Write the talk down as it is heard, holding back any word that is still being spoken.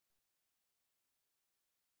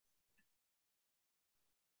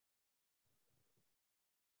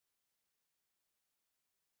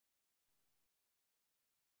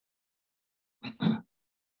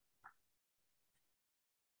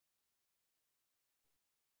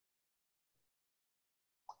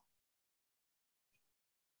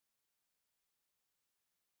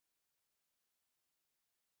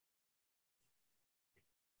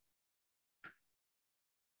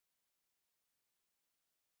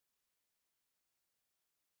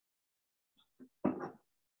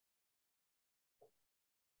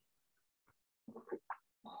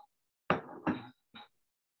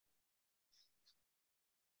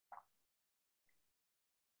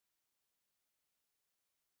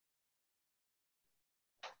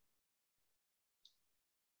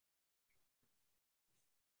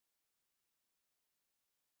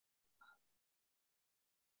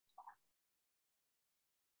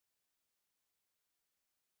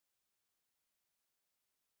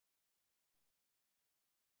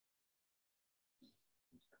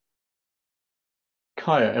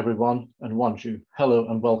Hi everyone, and Wanju. Hello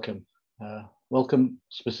and welcome. Welcome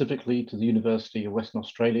specifically to the University of Western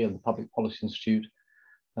Australia and the Public Policy Institute.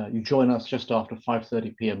 You join us just after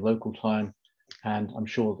 5:30 p.m. local time, and I'm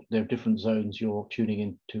sure there are different zones you're tuning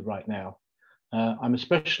into right now. I'm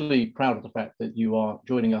especially proud of the fact that you are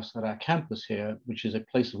joining us at our campus here, which is a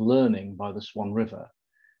place of learning by the Swan River.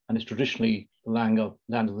 And it's traditionally the land of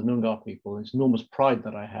the Noongar people. It's enormous pride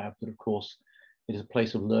that I have that, of course, it is a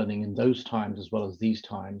place of learning in those times as well as these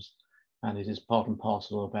times. And it is part and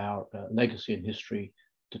parcel of our legacy and history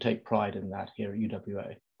to take pride in that here at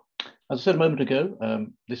UWA. As I said a moment ago,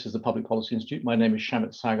 this is the Public Policy Institute. My name is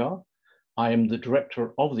Shamit Saggar. I am the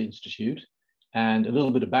director of the Institute. And a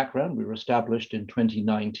little bit of background, we were established in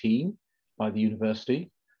 2019 by the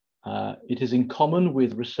university. It is in common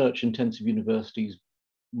with research-intensive universities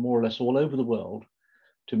more or less all over the world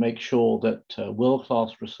to make sure that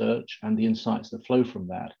world-class research and the insights that flow from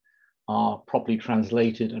that are properly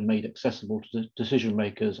translated and made accessible to decision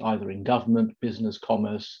makers, either in government, business,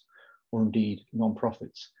 commerce, or indeed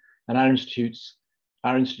non-profits. And our institute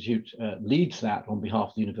leads that on behalf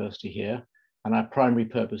of the university here, and our primary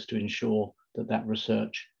purpose to ensure that that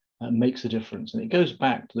research makes a difference. And it goes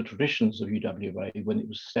back to the traditions of UWA when it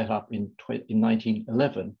was set up in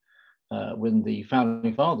 1911, when the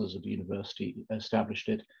founding fathers of the university established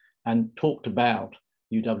it and talked about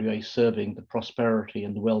UWA serving the prosperity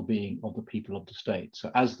and the well-being of the people of the state.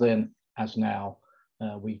 So as then, as now,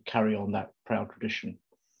 we carry on that proud tradition.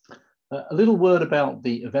 A little word about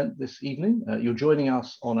the event this evening. You're joining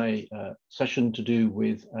us on a session to do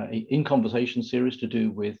with, in conversation series to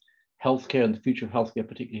do with healthcare and the future of healthcare,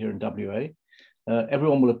 particularly here in WA.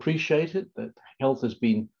 Everyone will appreciate it that health has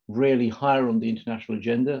been really higher on the international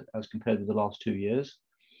agenda as compared to the last 2 years.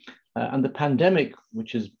 And the pandemic,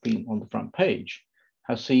 which has been on the front page,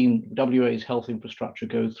 has seen WA's health infrastructure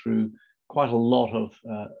go through quite a lot of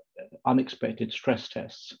unexpected stress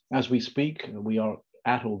tests. As we speak, we are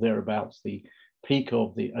at or thereabouts the peak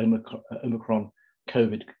of the Omicron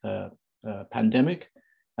COVID pandemic,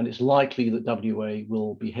 and it's likely that WA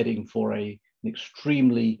will be heading for an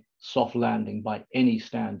extremely soft landing by any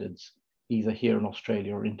standards, either here in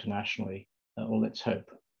Australia or internationally, or let's hope.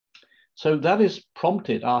 So that has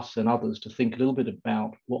prompted us and others to think a little bit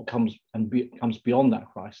about what comes beyond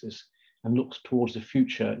that crisis and looks towards the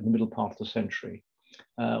future in the middle part of the century.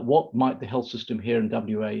 What might the health system here in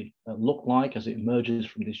WA look like as it emerges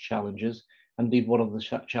from these challenges? And indeed, what are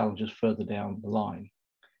the challenges further down the line?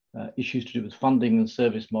 Issues to do with funding and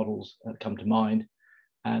service models come to mind,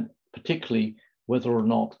 and particularly whether or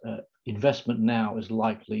not investment now is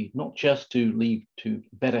likely not just to lead to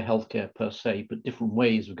better healthcare per se, but different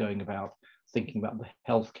ways of going about thinking about the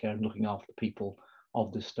healthcare and looking after people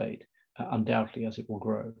of the state, undoubtedly as it will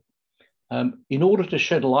grow. In order to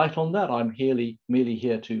shed light on that, I'm merely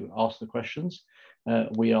here to ask the questions.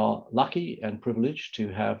 We are lucky and privileged to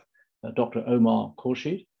have Dr. Omar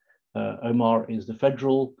Khorshid. Omar is the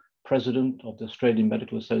federal president of the Australian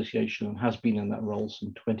Medical Association and has been in that role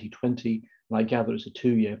since 2020. And I gather it's a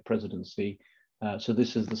 2-year presidency. So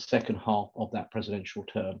this is the second half of that presidential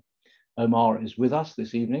term. Omar is with us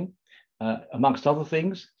this evening. Amongst other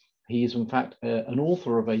things, he is in fact an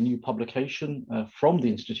author of a new publication from the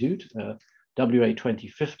Institute, WA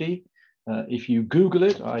 2050. If you Google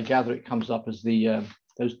it, I gather it comes up as the,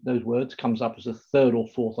 those words comes up as a third or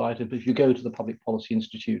fourth item. But if you go to the Public Policy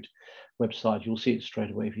Institute website, you'll see it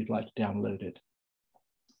straight away if you'd like to download it.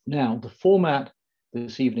 Now, the format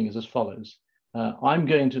this evening is as follows. I'm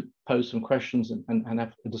going to pose some questions and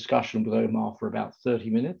have a discussion with Omar for about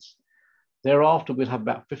 30 minutes. Thereafter, we'll have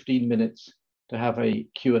about 15 minutes to have a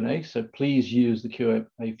Q&A. So please use the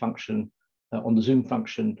Q&A function on the Zoom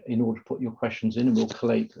function in order to put your questions in, and we'll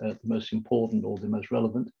collate the most important or the most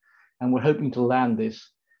relevant. And we're hoping to land this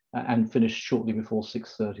and finish shortly before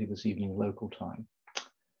 6:30 this evening local time.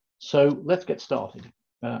 So let's get started.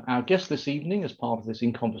 Our guest this evening, as part of this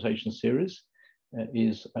In Conversation series,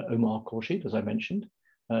 is Omar Khorshid, as I mentioned.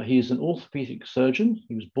 He is an orthopedic surgeon.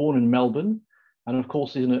 He was born in Melbourne, and of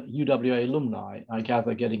course is a UWA alumni, I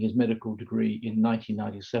gather, getting his medical degree in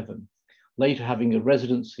 1997. Later having a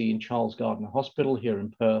residency in Charles Gardner Hospital here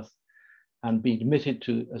in Perth, and being admitted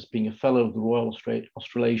to as being a fellow of the Royal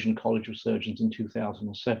Australasian College of Surgeons in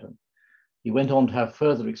 2007. He went on to have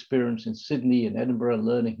further experience in Sydney and Edinburgh,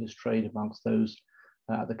 learning his trade amongst those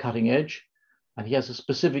at the cutting edge. And he has a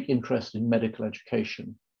specific interest in medical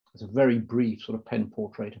education. It's a very brief sort of pen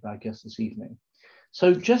portrait of our guest this evening.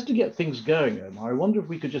 So just to get things going, Omar, I wonder if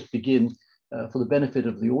we could just begin for the benefit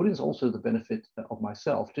of the audience, also the benefit of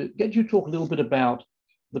myself, to get you to talk a little bit about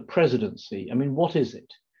the presidency. I mean, what is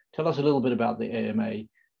it? Tell us a little bit about the AMA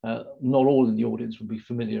not all in the audience would be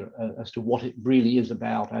familiar as to what it really is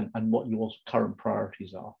about and what your current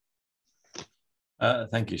priorities are.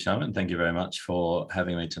 Thank you, Shamit. Thank you very much for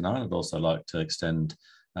having me tonight. I'd also like to extend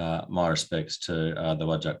my respects to the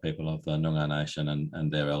Whadjuk people of the Noongar Nation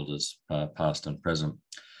and their elders, past and present.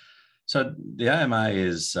 So the AMA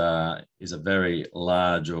is a very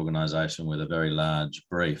large organisation with a very large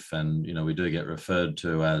brief, and we do get referred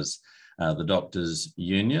to as the Doctors'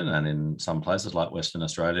 Union, and in some places like Western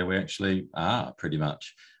Australia, we actually are pretty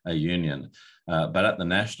much a union. But at the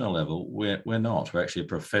national level, we're not. We're actually a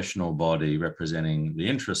professional body representing the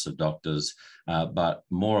interests of doctors. But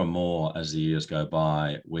more and more as the years go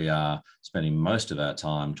by, we are spending most of our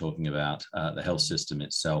time talking about the health system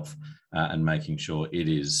itself and making sure it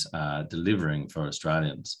is delivering for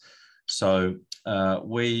Australians. So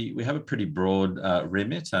we have a pretty broad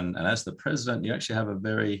remit, and as the president, you actually have a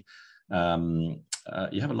very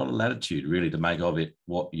you have a lot of latitude really to make of it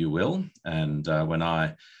what you will. And when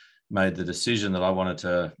I made the decision that I wanted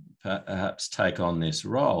to perhaps take on this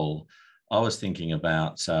role, I was thinking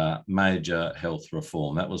about major health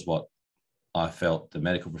reform. That was what I felt the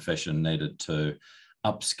medical profession needed to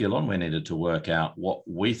upskill on. We needed to work out what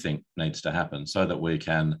we think needs to happen so that we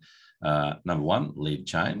can, number one, lead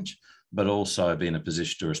change, but also be in a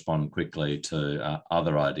position to respond quickly to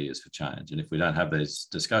other ideas for change. And if we don't have these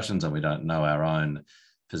discussions and we don't know our own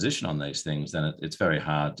position on these things, then it's very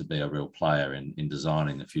hard to be a real player in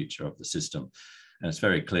designing the future of the system. And it's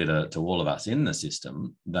very clear to all of us in the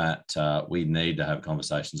system that we need to have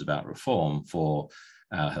conversations about reform for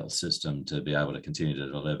our health system to be able to continue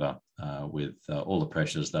to deliver with all the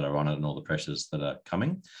pressures that are on it and all the pressures that are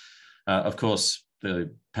coming. Of course,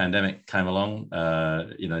 the pandemic came along,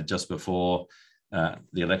 just before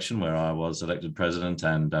the election where I was elected president,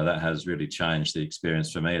 and that has really changed the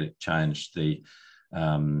experience for me. It changed the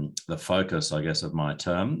focus, I guess, of my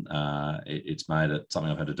term. It's made it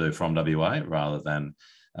something I've had to do from WA rather than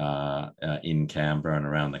in Canberra and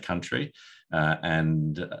around the country.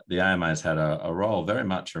 And the AMA has had a role very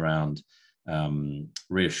much around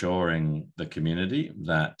reassuring the community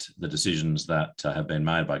that the decisions that have been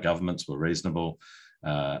made by governments were reasonable,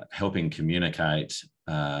 helping communicate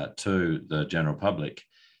to the general public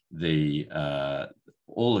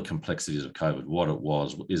all the complexities of COVID, what it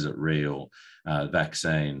was, is it real,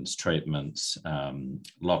 vaccines, treatments,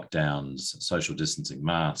 lockdowns, social distancing,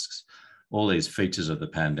 masks, all these features of the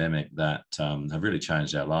pandemic that have really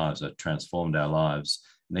changed our lives, that transformed our lives,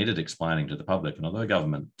 needed explaining to the public. And although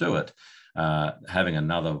government do it, having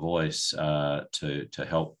another voice to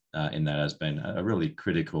help in that has been a really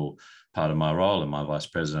critical part of my role. And my Vice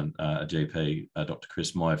President, a GP, Dr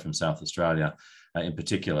Chris Moy from South Australia, in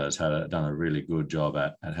particular, has done a really good job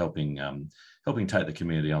at helping take the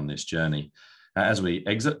community on this journey. As we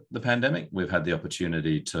exit the pandemic, we've had the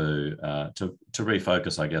opportunity to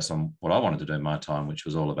refocus, I guess, on what I wanted to do in my time, which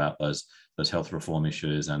was all about those health reform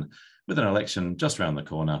issues. And with an election just around the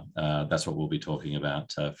corner, that's what we'll be talking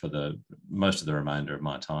about for the most of the remainder of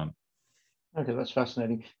my time. Okay, that's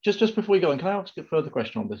fascinating. Just before we go on, can I ask a further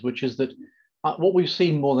question on this, which is that what we've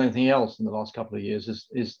seen more than anything else in the last couple of years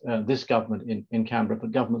is this government in Canberra,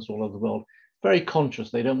 but governments all over the world, very conscious.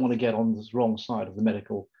 They don't want to get on this wrong side of the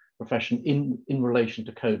medical profession in relation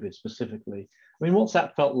to COVID specifically. I mean, what's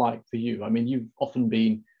that felt like for you? I mean, you've often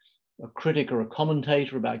been a critic or a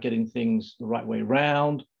commentator about getting things the right way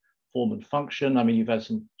round, form and function. I mean, you've had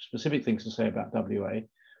some specific things to say about WA.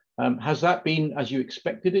 Has that been as you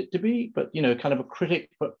expected it to be, but kind of a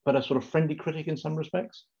critic, but a sort of friendly critic in some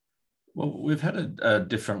respects? Well, we've had a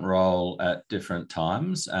different role at different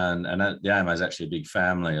times, and the AMA is actually a big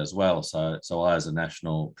family as well. So I, as a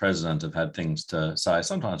national president, have had things to say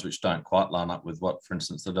sometimes which don't quite line up with what, for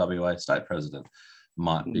instance, the WA state president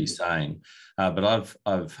might be saying. But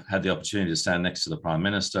I've had the opportunity to stand next to the Prime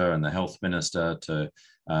Minister and the Health Minister to,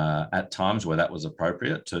 at times where that was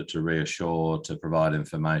appropriate, to reassure, to provide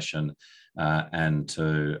information, and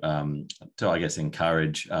to I guess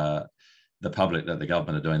encourage the public that the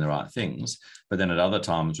government are doing the right things. But then at other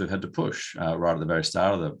times we've had to push right at the very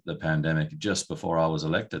start of the pandemic. Just before I was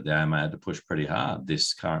elected, the AMA had to push pretty hard,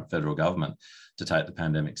 this current federal government, to take the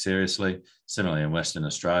pandemic seriously. Similarly, in Western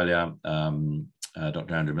Australia,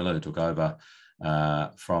 Dr Andrew Miller, who took over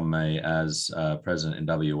from me as president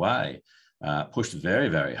in WA, pushed very,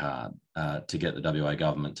 very hard to get the WA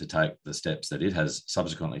government to take the steps that it has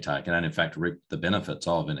subsequently taken, and in fact reaped the benefits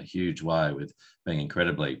of in a huge way, with being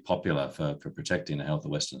incredibly popular for protecting the health of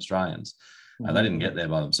Western Australians. They didn't get there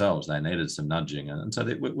by themselves. They needed some nudging. And so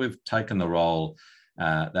we've taken the role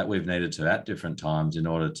that we've needed to at different times in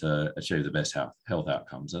order to achieve the best health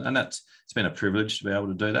outcomes. And it's been a privilege to be able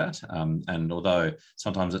to do that. And although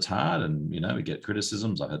sometimes it's hard and, we get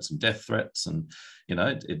criticisms, I've had some death threats and,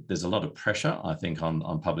 there's a lot of pressure, I think,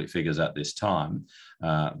 on public figures at this time.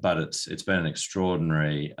 But it's been an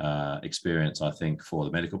extraordinary experience, I think, for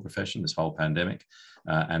the medical profession, this whole pandemic.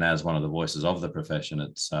 And as one of the voices of the profession,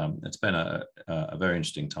 it's been a very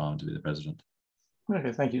interesting time to be the president.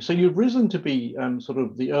 Okay, thank you. So you've risen to be sort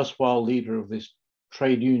of the erstwhile leader of this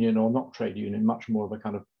trade union, or not trade union, much more of a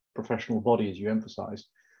kind of professional body, as you emphasised.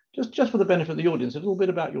 Just for the benefit of the audience, a little bit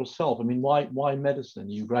about yourself. I mean, why medicine?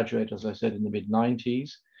 You graduated, as I said, in the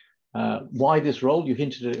mid-90s. Why this role? You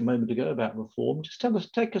hinted at it a moment ago about reform. Just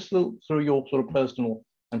take us a little through your sort of personal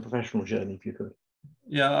and professional journey, if you could.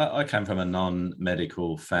 Yeah, I came from a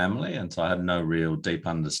non-medical family, and so I had no real deep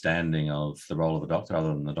understanding of the role of a doctor other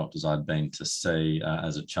than the doctors I'd been to see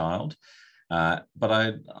as a child. But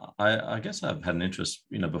I guess I've had an interest,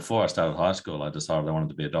 before I started high school, I decided I wanted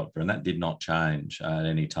to be a doctor, and that did not change at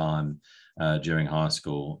any time during high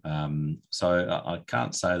school. So I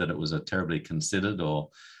can't say that it was a terribly considered or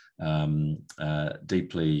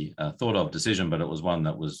deeply thought of decision, but it was one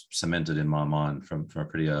that was cemented in my mind from a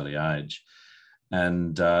pretty early age.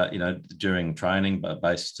 And, during training, but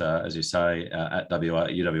based, as you say, at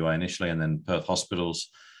UWA initially, and then Perth hospitals,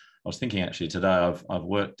 I was thinking actually today, I've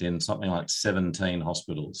worked in something like 17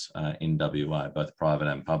 hospitals in WA, both private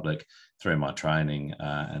and public, through my training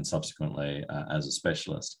and subsequently as a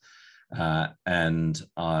specialist. And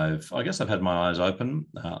I guess I've had my eyes open.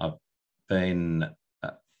 I've been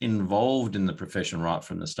involved in the profession right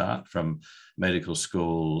from the start, from medical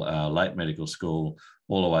school, late medical school,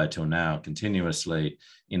 all the way till now, continuously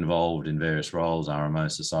involved in various roles,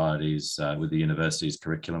 RMO societies, with the university's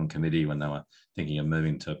curriculum committee when they were thinking of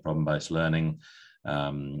moving to problem-based learning,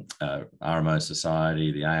 RMO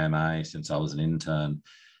society, the AMA since I was an intern,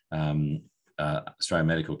 Australian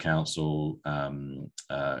Medical Council,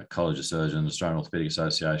 College of Surgeons, Australian Orthopaedic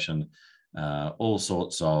Association, all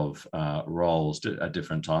sorts of roles at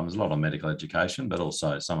different times, a lot of medical education, but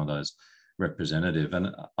also some of those representative.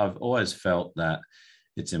 And I've always felt that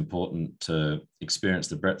it's important to experience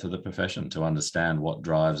the breadth of the profession, to understand what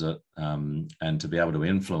drives it, and to be able to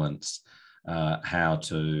influence how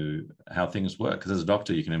things work. Because as a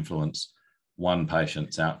doctor, you can influence one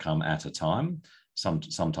patient's outcome at a time. Some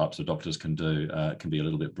types of doctors can be a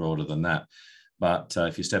little bit broader than that. But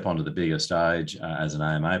if you step onto the bigger stage as an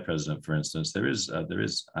AMA president, for instance, there is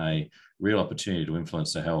a real opportunity to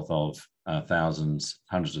influence the health of thousands,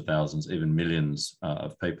 hundreds of thousands, even millions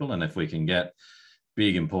of people. And if we can get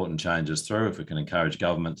big, important changes through, if we can encourage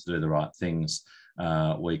government to do the right things,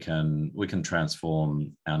 we can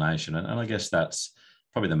transform our nation. And I guess that's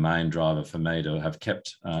probably the main driver for me to have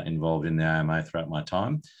kept involved in the AMA throughout my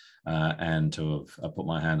time. And to have put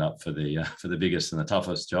my hand up for the biggest and the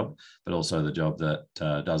toughest job, but also the job that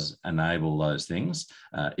does enable those things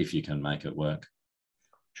if you can make it work.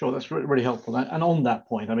 Sure, that's really helpful. And on that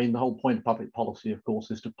point, I mean, the whole point of public policy, of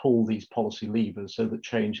course, is to pull these policy levers so that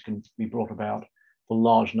change can be brought about for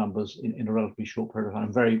large numbers in a relatively short period of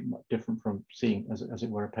time, very different from seeing, as it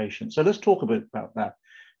were, a patient. So let's talk a bit about that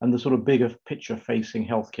and the sort of bigger picture facing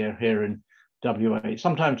healthcare here in WA,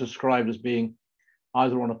 sometimes described as being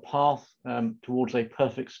either on a path towards a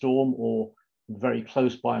perfect storm or very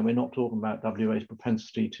close by. And we're not talking about WA's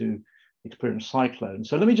propensity to experience cyclones.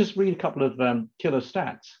 So let me just read a couple of killer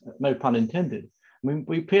stats, no pun intended. I mean,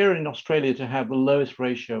 we appear in Australia to have the lowest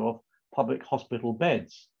ratio of public hospital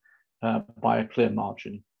beds by a clear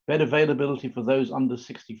margin. Bed availability for those under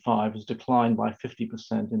 65 has declined by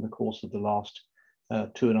 50% in the course of the last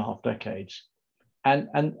 2.5 decades.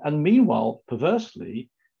 And meanwhile, perversely,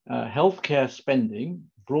 healthcare spending,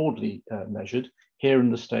 broadly measured here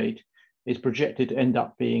in the state, is projected to end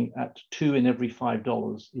up being at $2 in every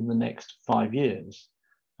 $5 in the next 5 years.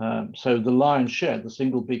 So the lion's share, the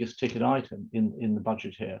single biggest ticket item in the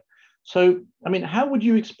budget here. So, I mean, how would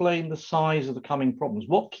you explain the size of the coming problems?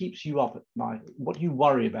 What keeps you up at night? What do you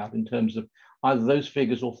worry about in terms of either those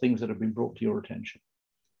figures or things that have been brought to your attention?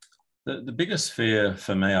 The biggest fear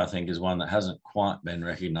for me, I think, is one that hasn't quite been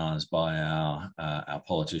recognised by our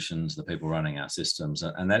politicians, the people running our systems,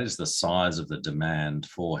 and that is the size of the demand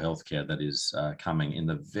for healthcare that is coming in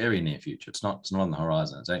the very near future. It's not on the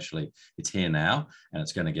horizon. It's here now, and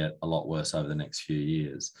it's going to get a lot worse over the next few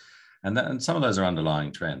years. And some of those are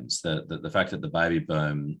underlying trends. The fact that the baby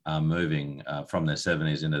boom are moving from their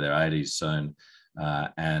 70s into their 80s soon.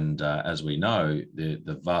 And as we know,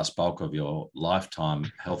 the vast bulk of your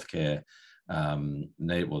lifetime healthcare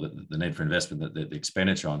need, well, the need for investment, the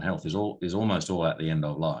expenditure on health is almost all at the end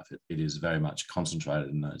of life. It is very much concentrated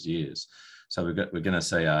in those years. So we're going to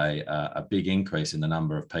see a big increase in the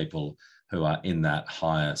number of people who are in that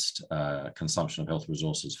highest consumption of health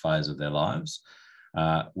resources phase of their lives.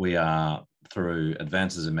 We are, through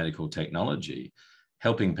advances in medical technology,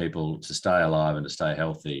 helping people to stay alive and to stay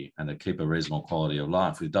healthy and to keep a reasonable quality of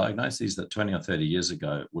life with diagnoses that 20 or 30 years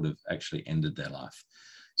ago would have actually ended their life.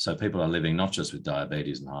 So people are living not just with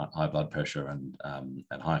diabetes and high blood pressure and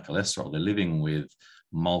high cholesterol, they're living with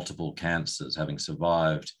multiple cancers, having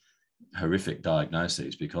survived horrific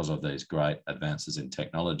diagnoses because of these great advances in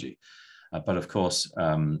technology. But of course,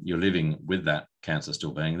 you're living with that cancer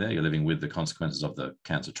still being there. You're living with the consequences of the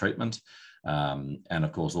cancer treatment. And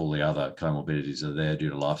of course, all the other comorbidities are there due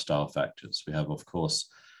to lifestyle factors. We have, of course,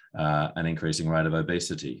 an increasing rate of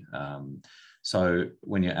obesity. So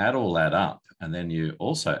when you add all that up, and then you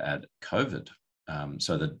also add COVID,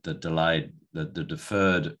 so the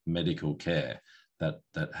deferred medical care that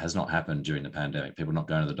has not happened during the pandemic, people not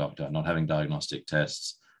going to the doctor, not having diagnostic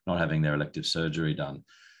tests, not having their elective surgery done,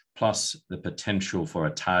 plus the potential for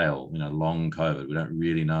a tail, long COVID. We don't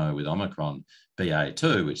really know with Omicron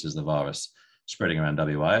BA2, which is the virus spreading around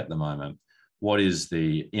WA at the moment, what is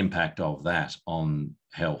the impact of that on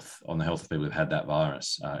health, on the health of people who've had that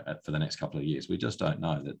virus for the next couple of years? We just don't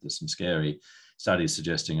know. That there's some scary studies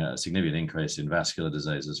suggesting a significant increase in vascular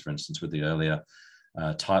diseases, for instance, with the earlier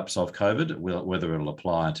types of COVID. Whether it'll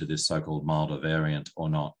apply to this so-called milder variant or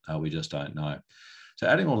not, we just don't know. So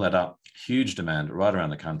adding all that up, huge demand right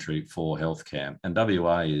around the country for healthcare. And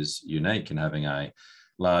WA is unique in having a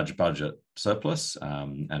large budget surplus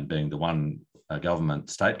and being the one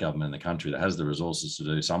state government in the country that has the resources to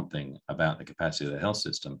do something about the capacity of the health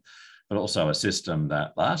system, but also a system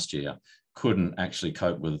that last year couldn't actually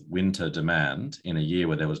cope with winter demand in a year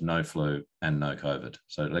where there was no flu and no COVID.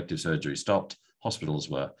 So elective surgery stopped, hospitals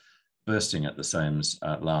were bursting at the seams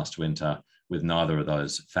last winter with neither of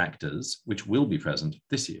those factors, which will be present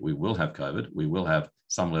this year. We will have COVID, we will have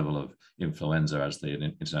some level of influenza as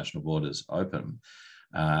the international borders open.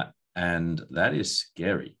 And that is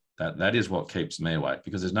scary. That is what keeps me awake,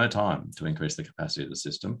 because there's no time to increase the capacity of the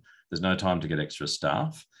system. There's no time to get extra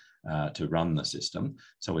staff to run the system.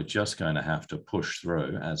 So we're just going to have to push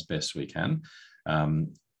through as best we can.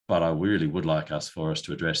 But I really would like for us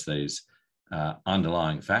to address these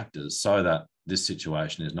underlying factors so that this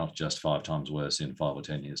situation is not just 5 times worse in 5 or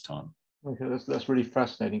 10 years' time. Okay, that's really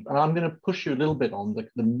fascinating. And I'm going to push you a little bit on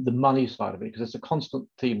the money side of it, because it's a constant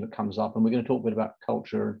theme that comes up, and we're going to talk a bit about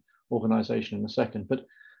culture and organisation in a second. But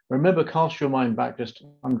remember, cast your mind back just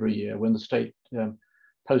under a year when the state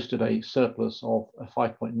posted a surplus of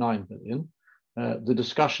 5.9 billion. The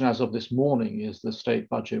discussion as of this morning is the state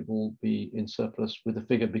budget will be in surplus with a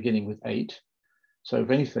figure beginning with 8. So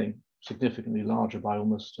if anything, significantly larger by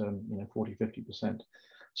almost 40, 50%.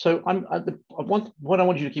 So what I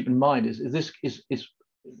want you to keep in mind is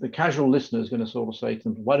the casual listener is going to sort of say to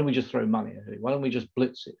them, why don't we just throw money at it? Why don't we just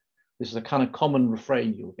blitz it? This is a kind of common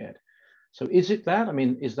refrain you'll get. So is it that? I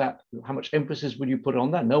mean, is that, how much emphasis would you put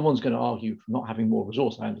on that? No one's going to argue for not having more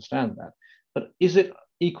resource. I understand that. But is it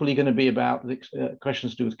equally going to be about the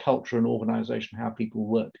questions to do with culture and organization, how people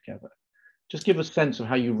work together? Just give a sense of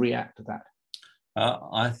how you react to that.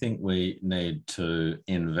 I think we need to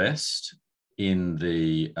invest in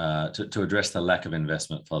to address the lack of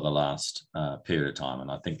investment for the last period of time. And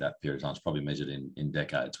I think that period of time is probably measured in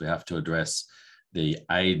decades. We have to address the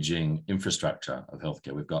aging infrastructure of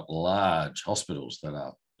healthcare. We've got large hospitals that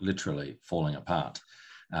are literally falling apart.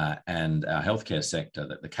 And our healthcare sector,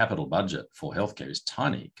 that the capital budget for healthcare is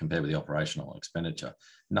tiny compared with the operational expenditure,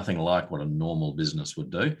 nothing like what a normal business would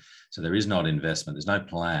do. So there is not investment. There's no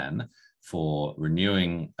plan for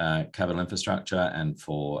renewing capital infrastructure and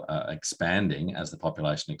for expanding as the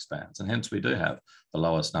population expands. And hence we do have the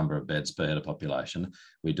lowest number of beds per head of population.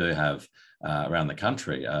 We do have around the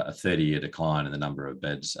country a 30-year decline in the number of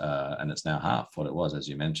beds, and it's now half what it was, as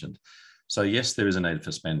you mentioned. So yes, there is a need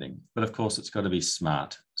for spending, but of course it's got to be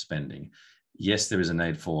smart spending. Yes, there is a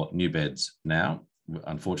need for new beds now.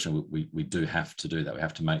 Unfortunately, we do have to do that. We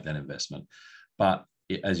have to make that investment. But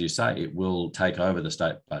as you say, it will take over the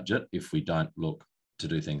state budget if we don't look to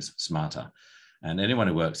do things smarter. And anyone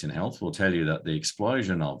who works in health will tell you that the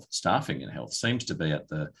explosion of staffing in health seems to be at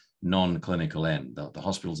the non-clinical end. The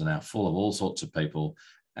hospitals are now full of all sorts of people.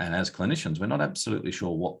 And as clinicians, we're not absolutely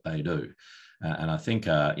sure what they do. And I think,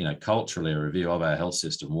 culturally, a review of our health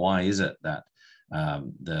system, why is it that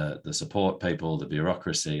the support people, the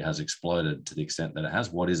bureaucracy has exploded to the extent that it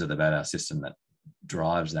has? What is it about our system that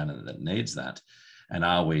drives that and that needs that? And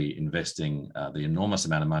are we investing the enormous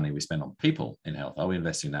amount of money we spend on people in health? Are we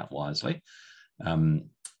investing that wisely?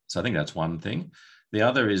 So I think that's one thing. The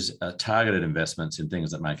other is targeted investments in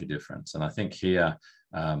things that make a difference. And I think here,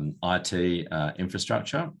 IT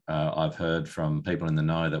infrastructure, I've heard from people in the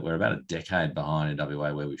know that we're about a decade behind in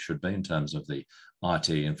WA where we should be in terms of the IT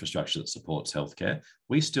infrastructure that supports healthcare.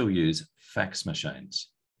 We still use fax machines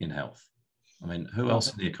in health. I mean, who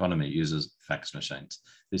else in the economy uses fax machines?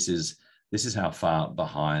 This is how far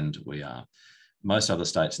behind we are. Most other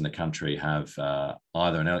states in the country have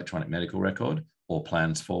either an electronic medical record or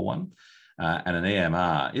plans for one. And an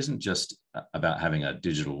EMR isn't just about having a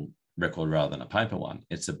digital record rather than a paper one.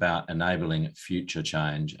 It's about enabling future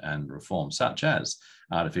change and reform, such as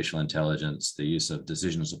artificial intelligence, the use of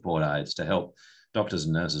decision support aids to help doctors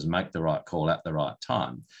and nurses make the right call at the right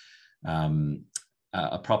time.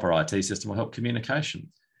 A proper IT system will help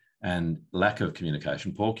communication, and lack of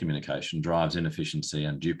communication, poor communication, drives inefficiency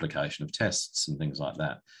and duplication of tests and things like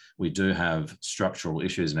that. We do have structural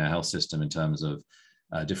issues in our health system in terms of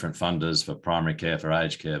different funders for primary care, for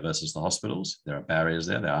aged care versus the hospitals. There are barriers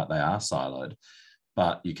there, they are siloed,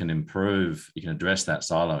 but you can address that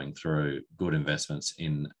siloing through good investments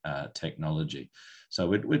in technology. So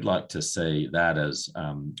we'd like to see that as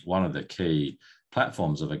one of the key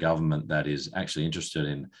platforms of a government that is actually interested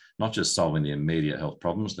in not just solving the immediate health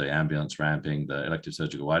problems, the ambulance ramping, the elective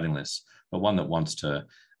surgical waiting lists, but one that wants to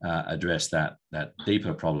address that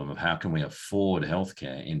deeper problem of how can we afford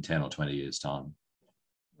healthcare in 10 or 20 years' time.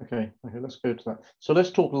 Okay, let's go to that. So let's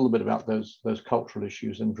talk a little bit about those cultural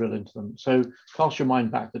issues and drill into them. So cast your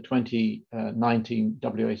mind back to the 2019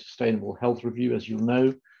 WA Sustainable Health Review. As you'll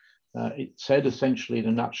know, it said essentially in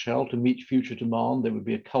a nutshell, to meet future demand, there would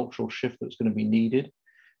be a cultural shift that's going to be needed.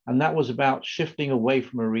 And that was about shifting away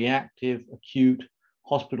from a reactive, acute,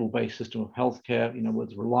 hospital-based system of healthcare,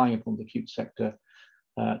 was relying upon the acute sector,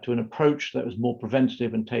 to an approach that was more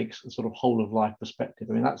preventative and takes a sort of whole of life perspective.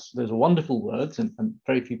 I mean, those are wonderful words, and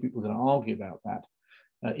very few people are going to argue about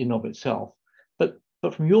that in of itself. But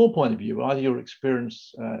from your point of view, either your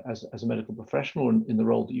experience as a medical professional or in the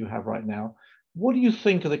role that you have right now, what do you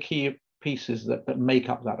think are the key pieces that make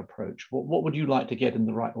up that approach? What would you like to get in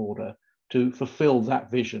the right order to fulfill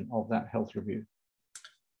that vision of that health review?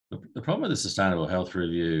 The problem with the Sustainable Health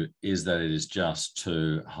Review is that it is just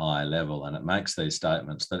too high level, and it makes these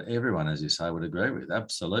statements that everyone, as you say, would agree with.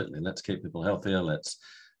 Absolutely, let's keep people healthier.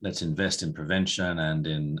 Let's invest in prevention and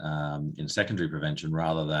in secondary prevention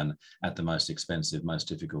rather than at the most expensive, most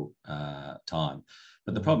difficult time.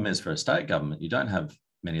 But the problem is, for a state government, you don't have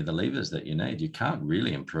many of the levers that you need. You can't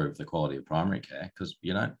really improve the quality of primary care because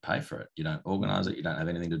you don't pay for it, you don't organise it, you don't have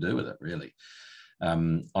anything to do with it, really.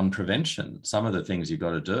 On prevention, some of the things you've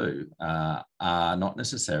got to do are not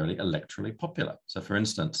necessarily electorally popular. So, for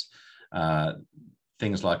instance,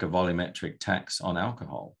 things like a volumetric tax on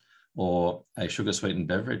alcohol or a sugar-sweetened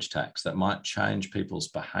beverage tax that might change people's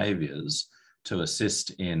behaviours to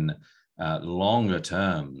assist in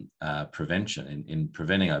longer-term prevention, in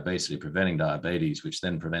preventing obesity, preventing diabetes, which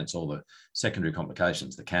then prevents all the secondary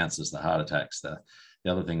complications, the cancers, the heart attacks, the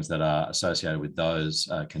other things that are associated with those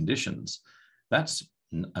conditions. That's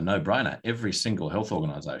a no-brainer. Every single health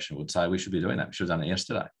organisation would say we should be doing that. We should have done it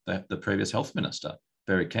yesterday. The previous health minister,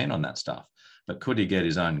 very keen on that stuff. But could he get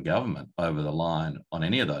his own government over the line on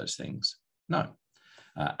any of those things? No.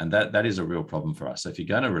 And that is a real problem for us. So if you're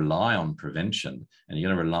going to rely on prevention and you're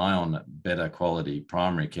going to rely on better quality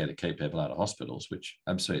primary care to keep people out of hospitals, which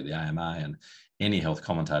absolutely the AMA and any health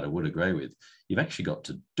commentator would agree with, you've actually got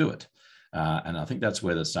to do it. And I think that's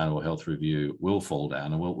where the Sustainable Health Review will fall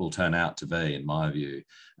down and will turn out to be, in my view,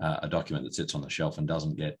 a document that sits on the shelf and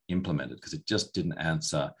doesn't get implemented because it just didn't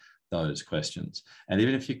answer those questions. And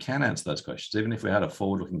even if you can answer those questions, even if we had a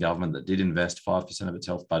forward-looking government that did invest 5% of its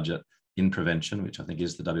health budget in prevention, which I think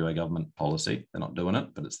is the WA government policy, they're not doing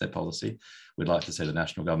it, but it's their policy. We'd like to see the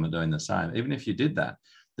national government doing the same. Even if you did that,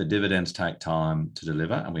 the dividends take time to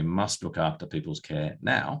deliver, and we must look after people's care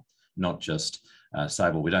now, not just say,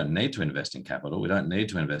 well, we don't need to invest in capital. We don't need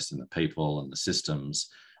to invest in the people and the systems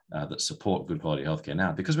that support good quality healthcare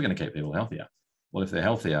now because we're going to keep people healthier. Well, if they're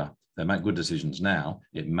healthier, they make good decisions now.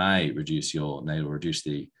 It may reduce your need or reduce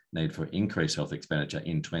the need for increased health expenditure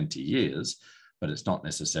in 20 years, but it's not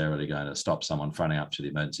necessarily going to stop someone fronting up to the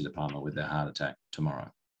emergency department with their heart attack tomorrow.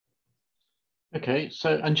 Okay,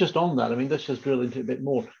 so, and just on that, I mean, let's just drill into it a bit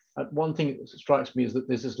more. One thing that strikes me is that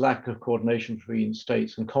there's this lack of coordination between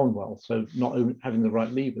states and Commonwealth, so not having the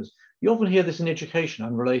right levers. You often hear this in education,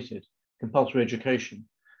 unrelated, compulsory education,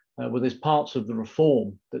 where there's parts of the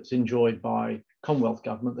reform that's enjoyed by Commonwealth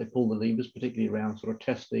government. They pull the levers, particularly around sort of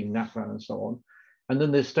testing, NAPRAN and so on. and then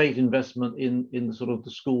there's state investment in the sort of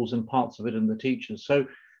the schools and parts of it and the teachers. So,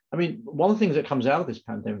 I mean, one of the things that comes out of this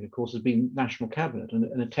pandemic, of course, has been national cabinet and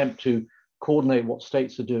an attempt to coordinate what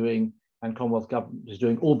states are doing and Commonwealth government is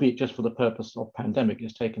doing, albeit just for the purpose of pandemic,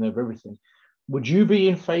 it's taken over everything. Would you be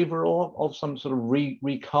in favour of some sort of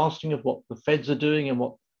recasting of what the feds are doing and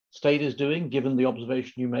what state is doing, given the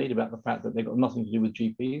observation you made about the fact that they've got nothing to do with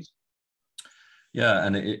GPs? Yeah,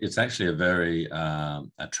 and it's actually a very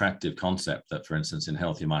attractive concept that, for instance, in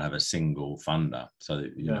health, you might have a single funder. So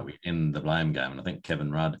that, you know, we end the blame game. And I think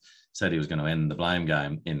Kevin Rudd said he was going to end the blame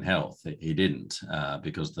game in health. He didn't,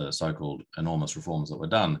 because the so-called enormous reforms that were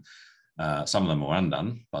done, some of them were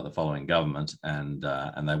undone by the following government, and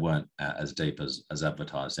they weren't as deep as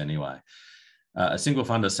advertised anyway. A single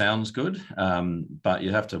funder sounds good, but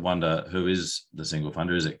you have to wonder who is the single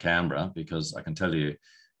funder. Is it Canberra? Because I can tell you,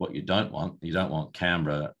 what you don't want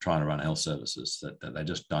Canberra trying to run health services, that they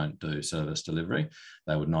just don't do service delivery.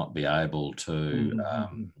 They would not be able to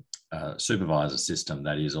supervise a system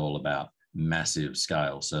that is all about massive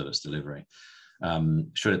scale service delivery.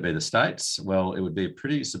 Should it be the states? Well, it would be a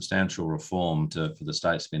pretty substantial reform for the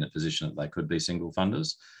states to be in a position that they could be single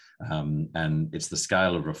funders. And it's the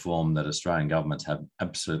scale of reform that Australian governments have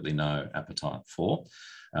absolutely no appetite for.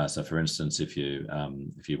 So, for instance, if you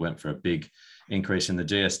went for a big increase in the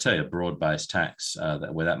GST, a broad-based tax,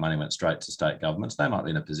 where that money went straight to state governments, they might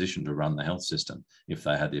be in a position to run the health system if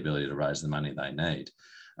they had the ability to raise the money they need.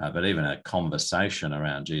 But even a conversation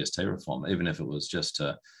around GST reform, even if it was just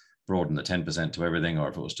to broaden the 10% to everything, or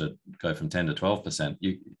if it was to go from 10 to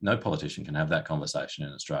 12%, no politician can have that conversation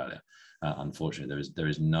in Australia. Unfortunately, there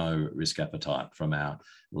is no risk appetite from our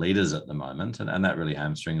leaders at the moment, and that really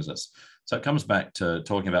hamstrings us. So it comes back to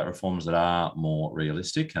talking about reforms that are more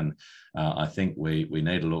realistic, and I think we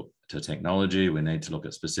need to look to technology. We need to look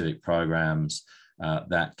at specific programs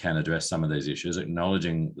that can address some of these issues,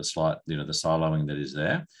 acknowledging the slight, the siloing that is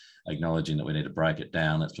there, acknowledging that we need to break it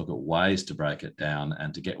down. Let's look at ways to break it down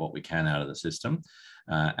and to get what we can out of the system,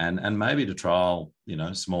 and maybe to trial,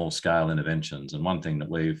 small scale interventions. And one thing that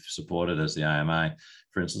we've supported as the AMA,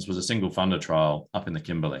 for instance, was a single funder trial up in the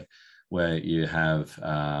Kimberley, where you have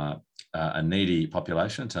a needy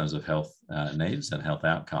population in terms of health needs and health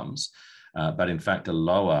outcomes, but in fact a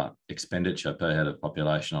lower expenditure per head of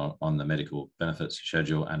population on the medical benefits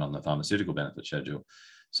schedule and on the pharmaceutical benefit schedule.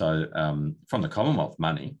 So from the Commonwealth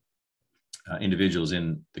money, individuals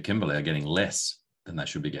in the Kimberley are getting less than they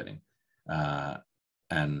should be getting.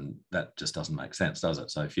 And that just doesn't make sense, does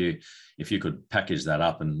it? So if you could package that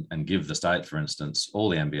up and give the state, for instance, all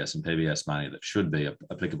the MBS and PBS money that should be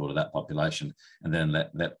applicable to that population, and then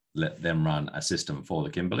let them run a system for the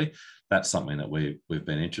Kimberley, that's something that we've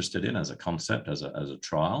been interested in as a concept, as a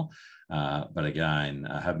trial. But again,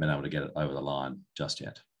 I haven't been able to get it over the line just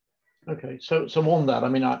yet. Okay, so on that, I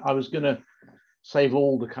mean, I was going to save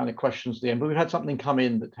all the kind of questions at the end, but we've had something come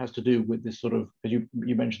in that has to do with this sort of, as you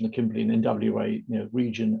mentioned, the Kimberley and NWA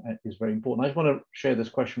region is very important. I just want to share this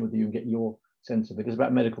question with you and get your sense of it. It's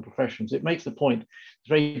about medical professions. It makes the point it's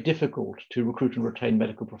very difficult to recruit and retain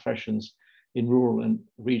medical professions in rural and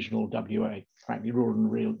regional WA, frankly, rural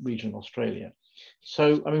and regional Australia.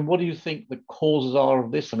 So, I mean, what do you think the causes are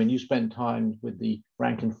of this? I mean, you spend time with the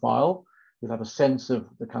rank and file. You have a sense of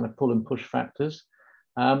the kind of pull and push factors.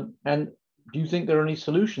 And do you think there are any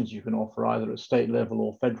solutions you can offer either at state level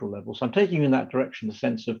or federal level? So I'm taking you in that direction, the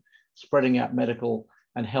sense of spreading out medical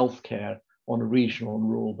and healthcare on a regional and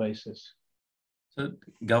rural basis. So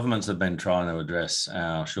governments have been trying to address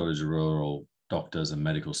our shortage of rural doctors and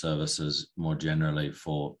medical services more generally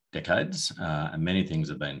for decades, and many things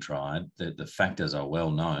have been tried. The factors are well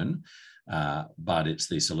known, but it's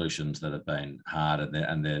the solutions that have been hard,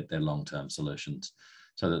 and they're long-term solutions.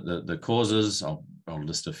 So the causes, I'll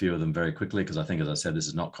list a few of them very quickly, because I think, as I said, this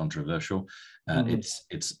is not controversial.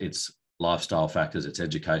 It's lifestyle factors, it's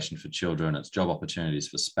education for children, it's job opportunities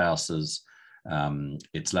for spouses,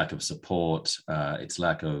 it's lack of support, it's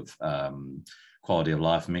lack of quality of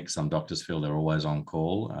life mix. Some doctors feel they're always on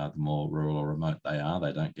call. The more rural or remote they are,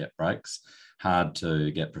 they don't get breaks. Hard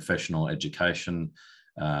to get professional education,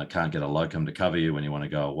 can't get a locum to cover you when you want to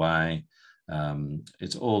go away.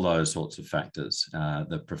 It's all those sorts of factors.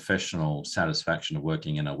 The professional satisfaction of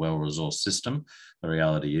working in a well-resourced system. The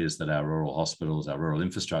reality is that our rural hospitals, our rural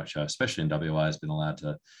infrastructure, especially in WA, has been allowed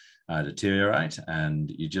to deteriorate. And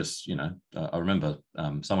you just, I remember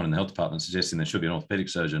someone in the health department suggesting there should be an orthopaedic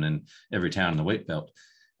surgeon in every town in the wheat belt,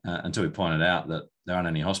 until we pointed out that there aren't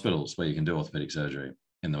any hospitals where you can do orthopaedic surgery.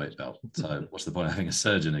 in the wheat belt. So what's the point of having a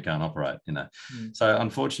surgeon who can't operate, you know? So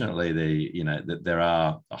unfortunately, there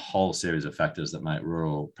are a whole series of factors that make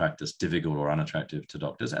rural practice difficult or unattractive to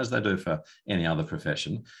doctors, as they do for any other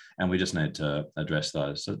profession. And we just need to address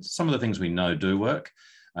those. So some of the things we know do work.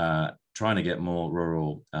 Trying to get more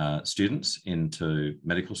rural students into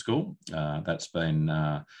medical school. That's been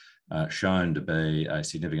shown to be a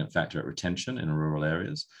significant factor at retention in rural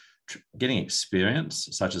areas. Getting experience,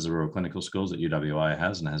 such as the rural clinical schools that UWA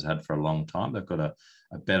has and has had for a long time, they've got a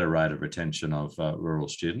better rate of retention of rural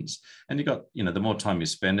students. And you've got, the more time you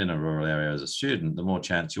spend in a rural area as a student, the more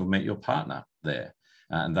chance you'll meet your partner there.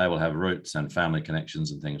 And they will have roots and family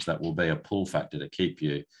connections and things that will be a pull factor to keep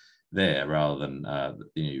you there, rather than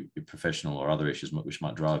your professional or other issues which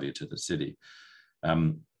might drive you to the city.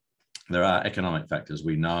 There are economic factors.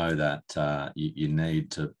 We know that you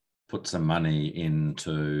need to put some money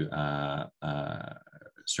into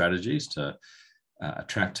strategies to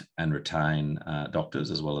attract and retain doctors,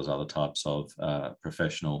 as well as other types of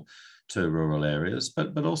professional to rural areas.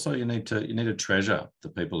 But also you need to treasure the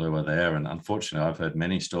people who are there. And unfortunately, I've heard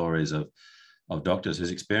many stories of doctors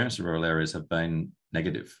whose experience in rural areas have been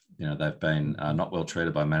negative. They've been not well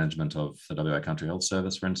treated by management of the WA Country Health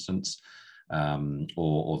Service, for instance,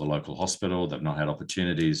 or the local hospital. They've not had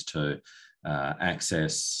opportunities to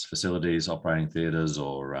access facilities, operating theatres,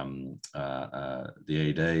 or the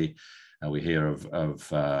ED. We hear of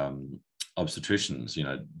obstetricians,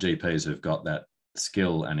 GPs who've got that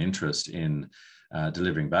skill and interest in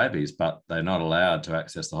delivering babies, but they're not allowed to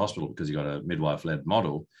access the hospital because you've got a midwife-led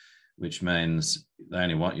model, which means they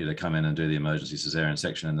only want you to come in and do the emergency cesarean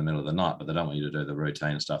section in the middle of the night, but they don't want you to do the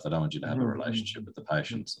routine stuff. They don't want you to have a relationship with the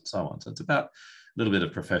patients and so on. So it's about a little bit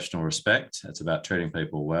of professional respect. It's about treating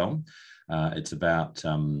people well. It's about,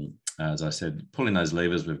 as I said, pulling those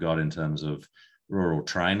levers we've got in terms of rural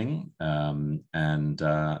training, and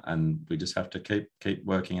we just have to keep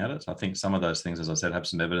working at it. I think some of those things, as I said, have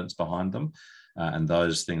some evidence behind them, and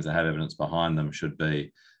those things that have evidence behind them should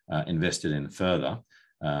be invested in further.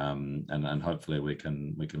 And hopefully we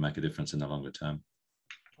can make a difference in the longer term.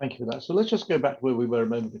 Thank you for that. So let's just go back to where we were a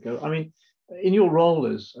moment ago. I mean, in your role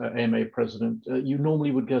as AMA president, you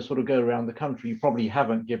normally would go around the country. You probably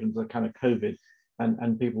haven't, given the kind of COVID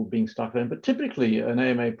and people being stuck at home. But typically, an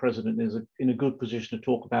AMA president is in a good position to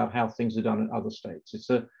talk about how things are done in other states.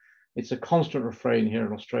 It's a constant refrain here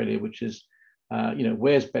in Australia, which is,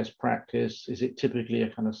 where's best practice? Is it typically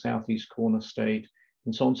a kind of southeast corner state?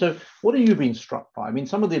 And so on. So what have you been struck by? I mean,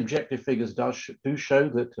 some of the objective figures do show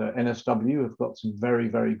that NSW have got some very,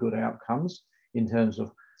 very good outcomes in terms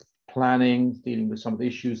of planning, dealing with some of the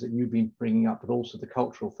issues that you've been bringing up, but also the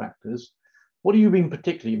cultural factors. What have you been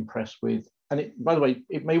particularly impressed with? And by the way,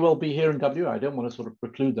 it may well be here in WA. I don't want to sort of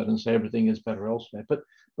preclude that and say everything is better elsewhere. But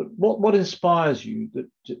what inspires you,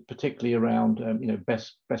 particularly around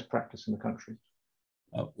best practice in the country?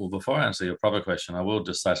 Well, before I answer your proper question, I will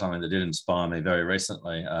just say something that did inspire me very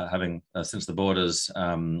recently. Having since the borders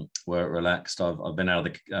were relaxed, I've been out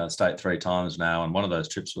of the state 3 times now, and one of those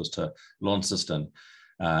trips was to Launceston.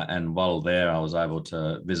 And while there, I was able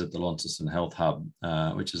to visit the Launceston Health Hub,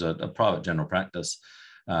 which is a private general practice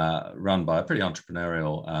run by a pretty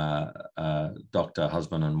entrepreneurial doctor,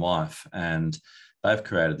 husband and wife. And they've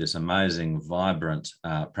created this amazing, vibrant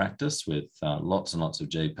practice with lots and lots of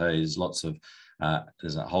GPs, lots of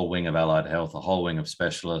there's a whole wing of allied health, a whole wing of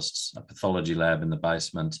specialists, a pathology lab in the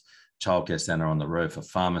basement, childcare centre on the roof, a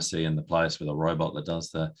pharmacy in the place with a robot that does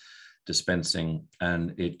the dispensing.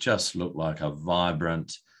 And it just looked like a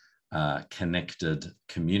vibrant, connected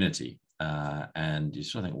community. And you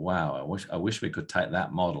sort of think, wow, I wish we could take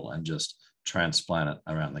that model and just transplant it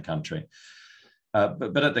around the country.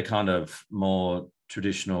 But at the kind of more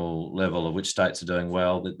traditional level of which states are doing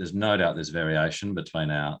well, there's no doubt there's variation between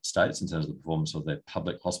our states in terms of the performance of their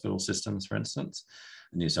public hospital systems, for instance.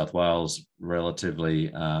 New South Wales, relatively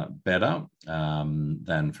better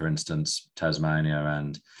than, for instance, Tasmania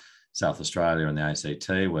and South Australia and the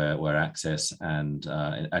ACT, where access in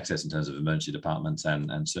terms of emergency departments and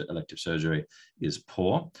elective surgery is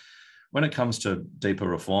poor. When it comes to deeper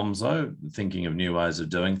reforms, though, thinking of new ways of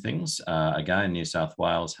doing things, again, New South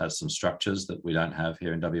Wales has some structures that we don't have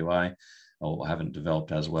here in WA, or haven't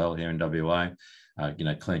developed as well here in WA.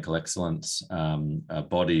 Clinical excellence,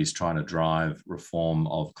 bodies trying to drive reform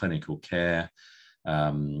of clinical care.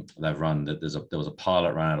 They've run that. There was a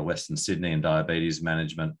pilot run out of Western Sydney in diabetes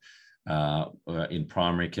management in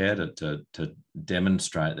primary care to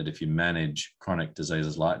demonstrate that if you manage chronic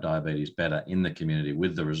diseases like diabetes better in the community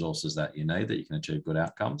with the resources that you need, that you can achieve good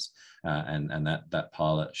outcomes. And that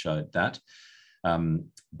pilot showed that.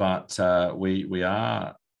 But we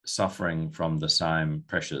are suffering from the same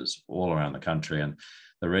pressures all around the country. And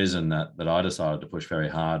the reason that I decided to push very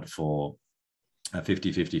hard for a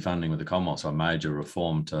 50-50 funding with the Commonwealth, so a major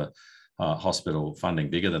reform to hospital funding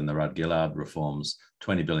bigger than the Rudd-Gillard reforms,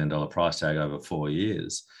 $20 billion price tag over 4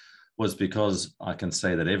 years, was because I can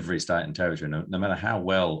see that every state and territory, no matter how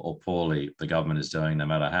well or poorly the government is doing, no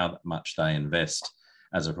matter how much they invest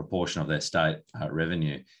as a proportion of their state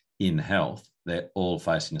revenue in health, they're all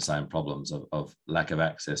facing the same problems of lack of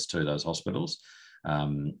access to those hospitals.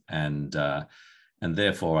 And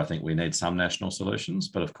therefore, I think we need some national solutions,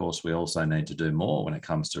 but of course, we also need to do more when it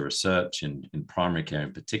comes to research in primary care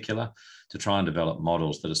in particular, to try and develop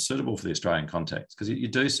models that are suitable for the Australian context. Because you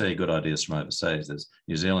do see good ideas from overseas. There's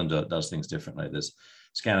New Zealand does things differently. There's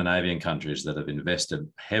Scandinavian countries that have invested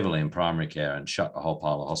heavily in primary care and shut a whole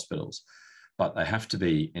pile of hospitals, but they have to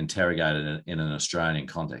be interrogated in an Australian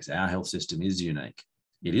context. Our health system is unique.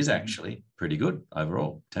 It is actually pretty good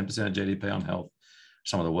overall, 10% of GDP on health,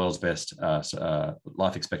 some of the world's best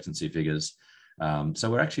life expectancy figures. So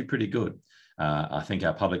we're actually pretty good. I think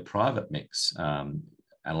our public-private mix,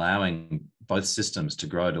 allowing both systems to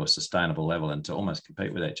grow to a sustainable level and to almost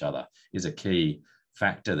compete with each other, is a key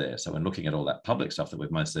factor there. So when looking at all that public stuff that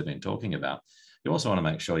we've mostly been talking about, you also want to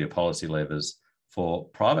make sure your policy levers for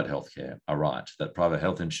private healthcare are right, that private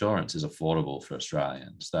health insurance is affordable for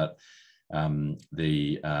Australians, that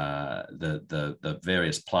the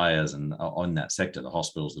various players and on that sector, the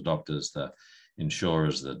hospitals, the doctors, the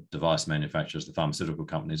insurers, the device manufacturers, the pharmaceutical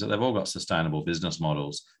companies, that they've all got sustainable business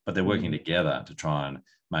models, but they're working together to try and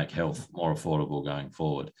make health more affordable going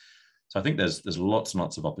forward. So I think there's lots and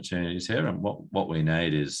lots of opportunities here, and what we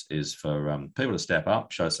need is for people to step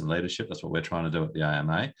up, show some leadership. That's what we're trying to do at the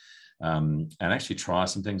AMA, and actually try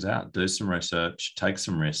some things out, do some research, take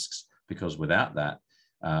some risks, because without that,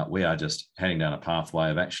 we are just heading down a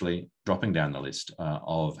pathway of actually dropping down the list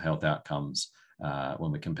of health outcomes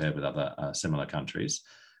when we compare with other similar countries.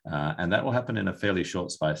 And that will happen in a fairly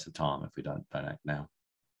short space of time if we don't act now.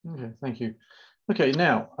 Okay, thank you. Okay,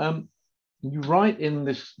 now, you write in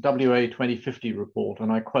this WA 2050 report,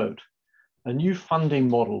 and I quote, "A new funding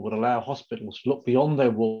model would allow hospitals to look beyond their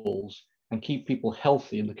walls and keep people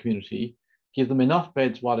healthy in the community, give them enough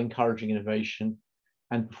beds while encouraging innovation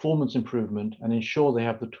and performance improvement, and ensure they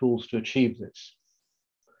have the tools to achieve this."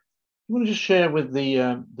 You want to just share with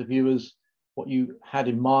the viewers what you had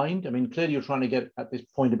in mind? I mean, clearly you're trying to get at this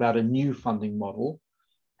point about a new funding model.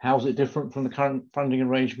 How's it different from the current funding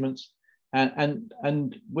arrangements?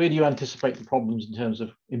 And where do you anticipate the problems in terms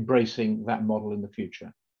of embracing that model in the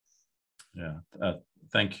future? Yeah,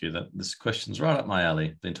 thank you. This question's right up my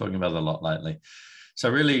alley. Been talking about it a lot lately. So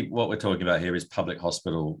really what we're talking about here is public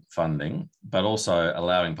hospital funding, but also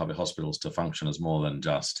allowing public hospitals to function as more than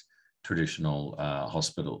just traditional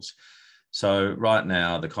hospitals. So right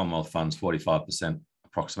now, the Commonwealth funds 45%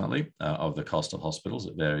 approximately of the cost of hospitals.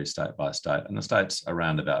 It varies state by state, and the state's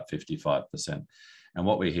around about 55%. And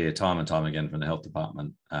what we hear time and time again from the health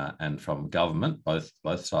department and from government, both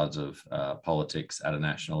sides of politics at a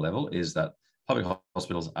national level, is that public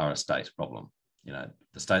hospitals are a state problem. You know,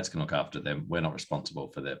 the states can look after them. We're not responsible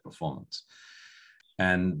for their performance.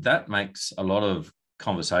 And that makes a lot of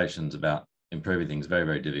conversations about improving things very,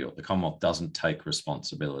 very difficult. The Commonwealth doesn't take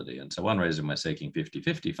responsibility. And so one reason we're seeking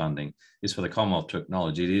 50-50 funding is for the Commonwealth to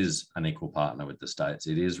acknowledge it is an equal partner with the states.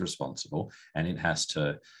 It is responsible, and it has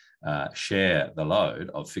to share the load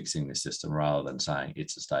of fixing this system rather than saying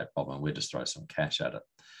it's a state problem, we'll just throw some cash at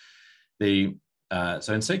it.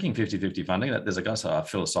 So in seeking 50-50 funding, there's a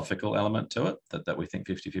philosophical element to it that we think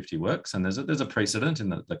 50-50 works. And there's a precedent in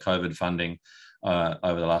the COVID funding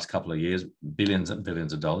over the last couple of years, billions and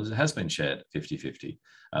billions of dollars. It has been shared 50-50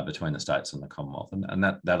 between the states and the Commonwealth. And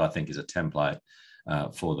that I think is a template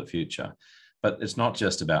for the future. But it's not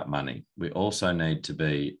just about money. We also need to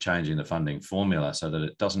be changing the funding formula so that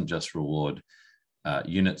it doesn't just reward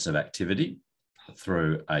units of activity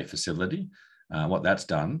through a facility. What that's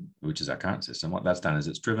done, which is our current system, what that's done is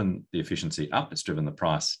it's driven the efficiency up, it's driven the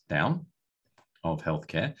price down of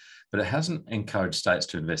healthcare, but it hasn't encouraged states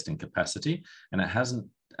to invest in capacity, and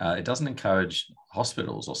it doesn't encourage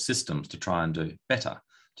hospitals or systems to try and do better,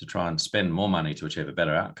 to try and spend more money to achieve a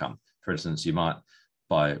better outcome. For instance, you might,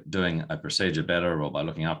 by doing a procedure better or by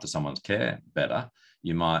looking after someone's care better,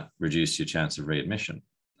 you might reduce your chance of readmission,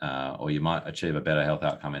 or you might achieve a better health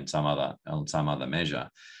outcome on some other measure.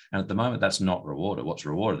 And at the moment, that's not rewarded. What's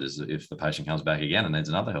rewarded is if the patient comes back again and needs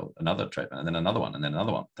another treatment, and then another one, and then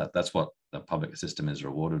another one. That's what the public system is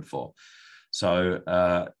rewarded for. So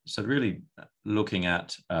really looking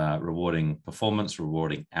at rewarding performance,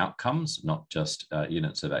 rewarding outcomes, not just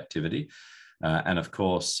units of activity. And of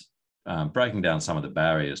course, breaking down some of the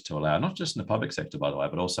barriers to allow, not just in the public sector, by the way,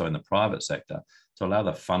 but also in the private sector, to allow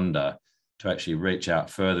the funder to actually reach out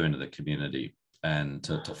further into the community and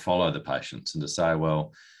to follow the patients and to say,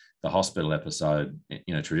 well, the hospital episode,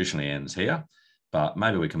 traditionally ends here, but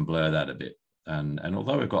maybe we can blur that a bit. And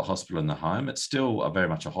although we've got hospital in the home, it's still very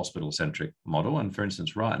much a hospital-centric model. And for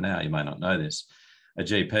instance, right now, you may not know this, a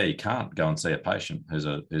GP can't go and see a patient who's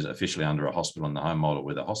officially under a hospital in the home model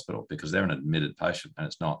with a hospital, because they're an admitted patient and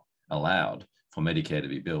it's not allowed for Medicare to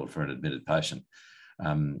be billed for an admitted patient.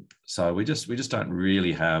 So we just don't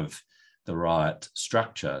really have the right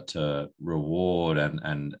structure to reward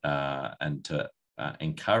and to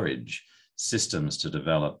encourage systems to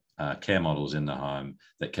develop care models in the home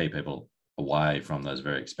that keep people away from those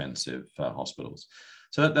very expensive hospitals.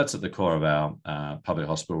 So that's at the core of our public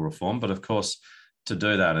hospital reform. But of course, to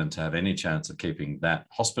do that and to have any chance of keeping that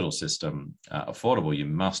hospital system affordable, you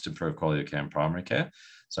must improve quality of care in primary care.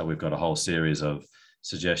 So we've got a whole series of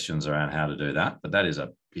suggestions around how to do that. But that is a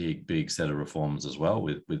big set of reforms as well,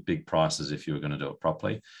 with big prices if you were going to do it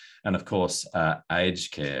properly. And of course,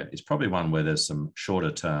 aged care is probably one where there's some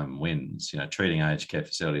shorter term wins, treating aged care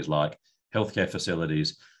facilities like healthcare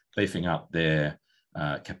facilities, beefing up their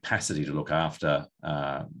capacity to look after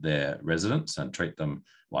their residents and treat them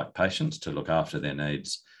like patients, to look after their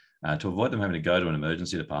needs, to avoid them having to go to an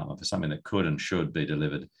emergency department for something that could and should be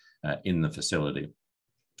delivered in the facility.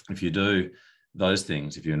 If you do those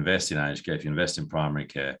things, if you invest in aged care, if you invest in primary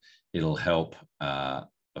care, it'll help,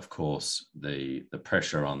 of course, the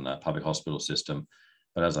pressure on the public hospital system.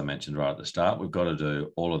 But as I mentioned right at the start, we've got to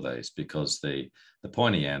do all of these, because the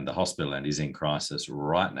pointy end, the hospital end, is in crisis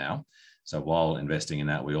right now. So while investing in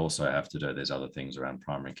that, we also have to do these other things around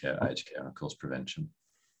primary care, aged care, and of course, prevention.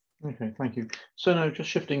 Okay, thank you. So now just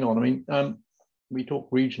shifting on, we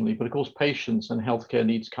talk regionally, but of course, patients and healthcare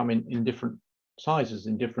needs come in different sizes,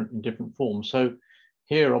 in different forms. So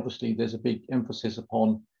here, obviously, there's a big emphasis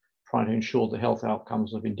upon trying to ensure the health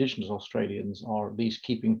outcomes of Indigenous Australians are at least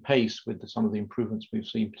keeping pace with some of the improvements we've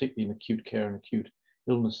seen, particularly in acute care and acute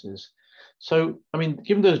illnesses. So,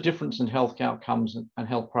 given those differences in health outcomes and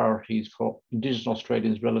health priorities for Indigenous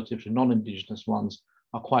Australians relative to non-Indigenous ones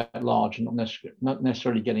are quite large and not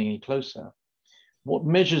necessarily getting any closer, what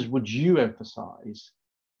measures would you emphasise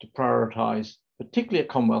to prioritise, particularly at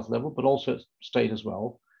Commonwealth level, but also at state as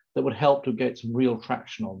well, that would help to get some real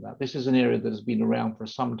traction on that? This is an area that has been around for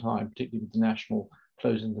some time, particularly with the National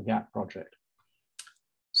Closing the Gap project.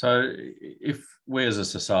 So if we as a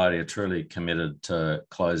society are truly committed to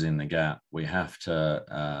closing the gap, we have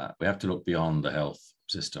to look beyond the health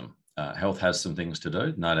system. Health has some things to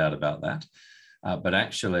do, no doubt about that. But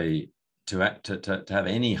actually, to have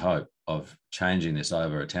any hope of changing this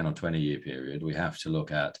over a 10 or 20 year period, we have to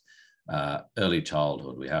look at early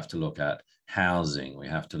childhood. We have to look at housing. We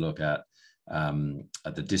have to look at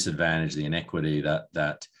the disadvantage, the inequity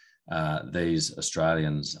that these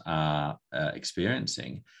Australians are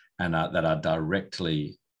experiencing, and that are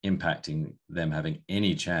directly impacting them having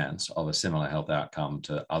any chance of a similar health outcome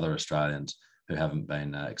to other Australians who haven't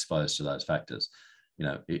been exposed to those factors.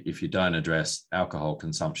 If you don't address alcohol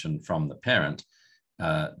consumption from the parent,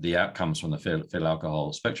 the outcomes from the fetal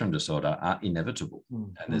alcohol spectrum disorder are inevitable,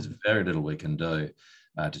 and there's very little we can do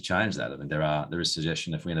to change that. There is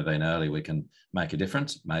suggestion if we intervene early, we can make a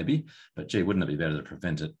difference, maybe, but gee, wouldn't it be better to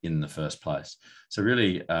prevent it in the first place? So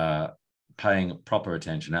really paying proper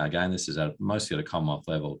attention. Now, again, this is mostly at a Commonwealth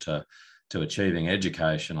level to achieving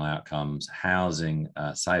educational outcomes, housing,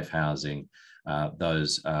 safe housing,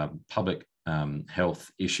 those public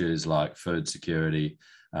health issues like food security,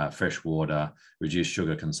 fresh water, reduced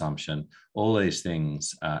sugar consumption. All these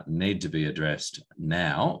things need to be addressed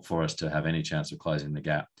now for us to have any chance of closing the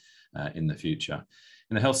gap in the future.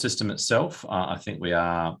 In the health system itself, I think we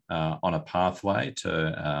are on a pathway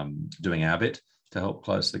to doing our bit to help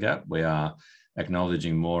close the gap. We are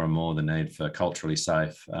acknowledging more and more the need for culturally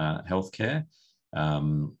safe healthcare.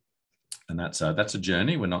 And that's a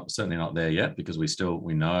journey. We're certainly not there yet, because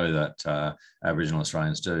we know that Aboriginal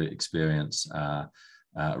Australians do experience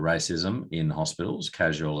racism in hospitals,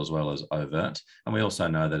 casual as well as overt. And we also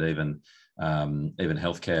know that even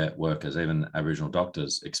healthcare workers, even Aboriginal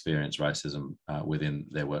doctors, experience racism within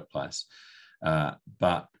their workplace.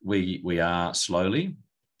 But we are slowly,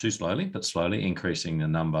 too slowly, but slowly increasing the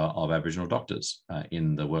number of Aboriginal doctors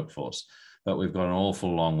in the workforce. But we've got an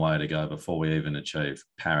awful long way to go before we even achieve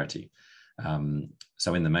parity.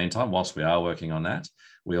 So in the meantime, whilst we are working on that,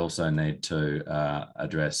 we also need to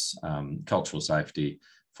address cultural safety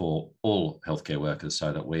for all healthcare workers,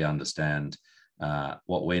 so that we understand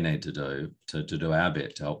what we need to do our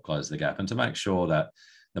bit to help close the gap, and to make sure that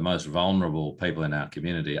the most vulnerable people in our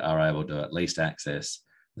community are able to at least access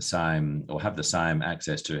the same or have the same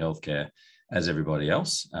access to healthcare as everybody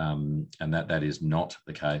else. And that is not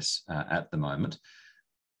the case at the moment.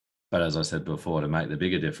 But as I said before, to make the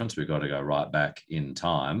bigger difference, we've got to go right back in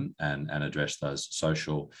time and address those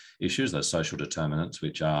social issues, those social determinants,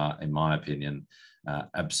 which are, in my opinion,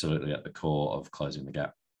 absolutely at the core of closing the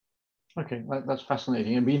gap. Okay, that's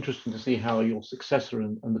fascinating. It'd be interesting to see how your successor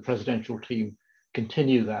and the presidential team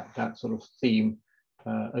continue that sort of theme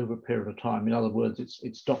over a period of time. In other words,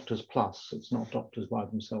 it's doctors plus, it's not doctors by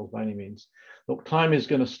themselves by any means. Look, time is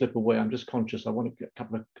going to slip away. I'm just conscious. I want to get a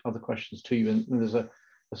couple of other questions to you, and there's a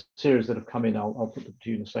series that have come in. I'll put them to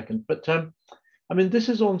you in a second. But I mean, this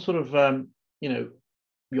is on sort of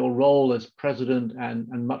your role as president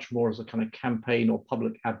and much more as a kind of campaign or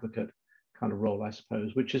public advocate kind of role, I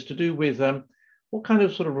suppose, which is to do with what kind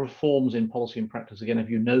of sort of reforms in policy and practice, again, have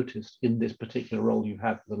you noticed in this particular role you've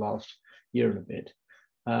had for the last year and a bit?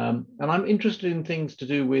 And I'm interested in things to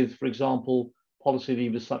do with, for example, policy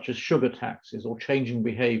levers such as sugar taxes or changing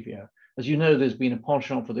behavior. As you know, there's been a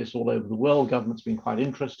penchant for this all over the world. Government's been quite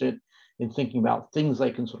interested in thinking about things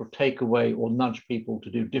they can sort of take away or nudge people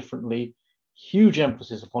to do differently. Huge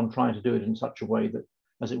emphasis upon trying to do it in such a way that,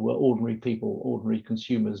 as it were, ordinary people, ordinary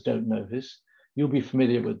consumers don't notice. You'll be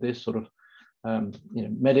familiar with this sort of,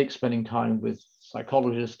 medics spending time with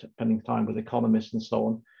psychologists, spending time with economists and so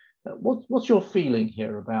on. What's your feeling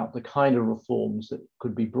here about the kind of reforms that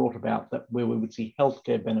could be brought about that where we would see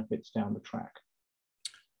healthcare benefits down the track?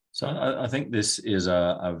 So I think this is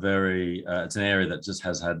a very, it's an area that just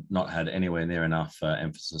has not had anywhere near enough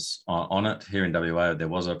emphasis on it. Here in WA, there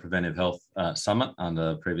was a preventive health summit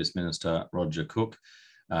under previous Minister Roger Cook,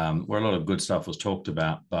 where a lot of good stuff was talked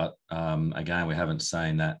about, but again, we haven't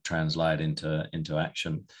seen that translate into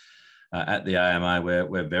action. At the AMA,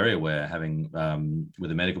 we're very aware, having with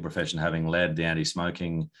the medical profession having led the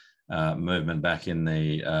anti-smoking movement back in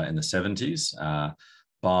the 70s,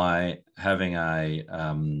 by having I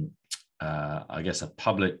guess a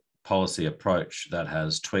public policy approach that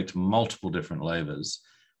has tweaked multiple different levers,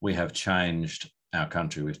 we have changed our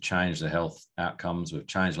country. We've changed the health outcomes. We've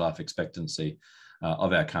changed life expectancy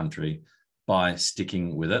of our country by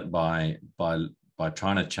sticking with it, by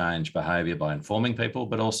trying to change behaviour, by informing people,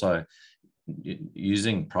 but also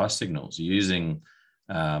using price signals, using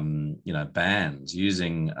bans,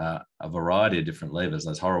 using a variety of different levers.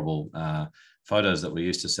 Those horrible photos that we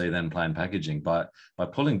used to see then, plain packaging. By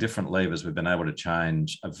pulling different levers, we've been able to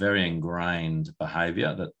change a very ingrained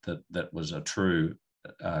behaviour that was a true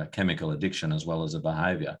chemical addiction as well as a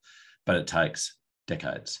behaviour, but it takes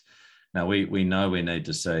decades. Now, we know we need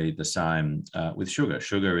to see the same with sugar.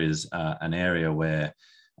 Sugar is an area where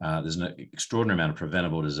there's an extraordinary amount of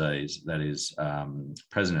preventable disease that is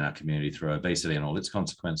present in our community through obesity and all its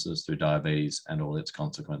consequences, through diabetes and all its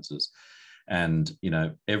consequences. And,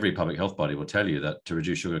 every public health body will tell you that to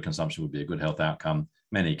reduce sugar consumption would be a good health outcome.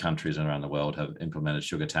 Many countries around the world have implemented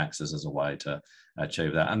sugar taxes as a way to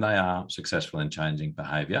achieve that. And they are successful in changing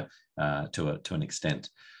behaviour to an extent.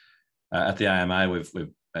 At the AMA,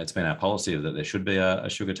 it's been our policy that there should be a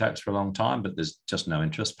sugar tax for a long time, but there's just no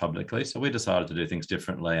interest publicly. So we decided to do things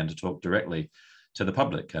differently and to talk directly to the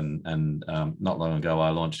public. And not long ago, I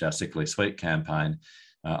launched our Sickly Sweet campaign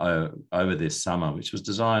over this summer, which was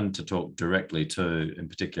designed to talk directly to,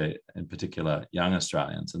 in particular, young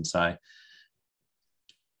Australians and say,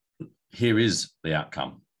 here is the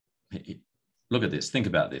outcome. Look at this, think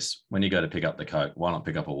about this. When you go to pick up the Coke, why not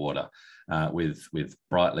pick up a water with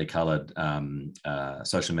brightly coloured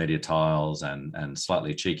social media tiles and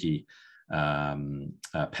slightly cheeky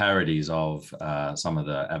parodies of some of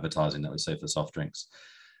the advertising that we see for soft drinks.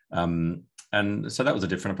 And so that was a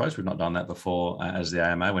different approach. We've not done that before as the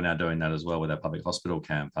AMA. We're now doing that as well with our public hospital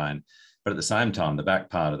campaign. But at the same time, the back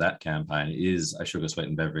part of that campaign is a sugar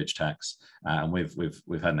sweetened beverage tax. And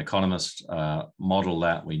we've had an economist model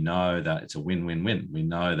that. We know that it's a win-win-win. We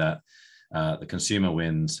know that the consumer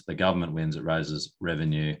wins, the government wins, it raises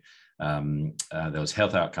revenue. There was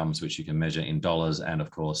health outcomes which you can measure in dollars and,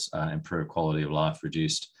 of course, improved quality of life,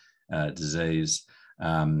 reduced disease.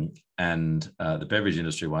 And the beverage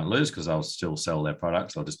industry won't lose because they'll still sell their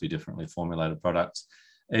products. They'll just be differently formulated products.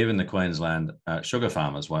 Even the Queensland sugar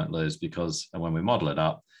farmers won't lose because when we model it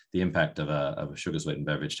up, the impact of a sugar sweetened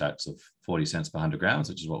beverage tax of 40 cents per 100 grams,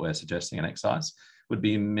 which is what we're suggesting in excise, would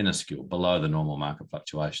be minuscule, below the normal market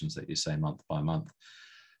fluctuations that you see month by month.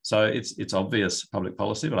 So it's obvious public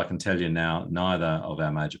policy, but I can tell you now, neither of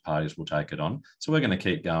our major parties will take it on. So we're going to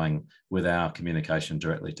keep going with our communication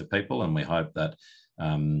directly to people, and we hope that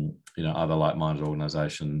other like-minded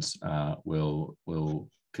organisations will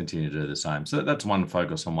continue to do the same. So that's one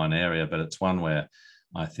focus on one area, but it's one where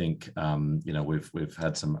I think we've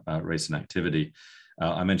had some recent activity.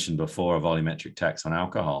 I mentioned before a volumetric tax on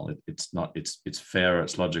alcohol. It's fair,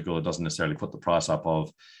 it's logical. It doesn't necessarily put the price up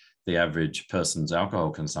of the average person's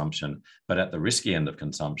alcohol consumption, but at the risky end of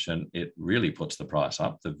consumption, it really puts the price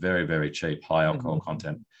up. The very, very cheap, high alcohol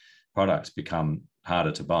content products become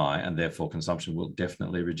harder to buy, and therefore consumption will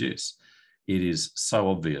definitely reduce. It is so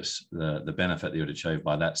obvious the benefit that you would achieve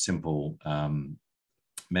by that simple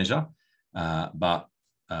measure, but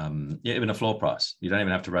even a floor price. You don't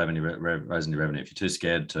even have to raise any revenue. If you're too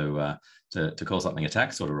scared to call something a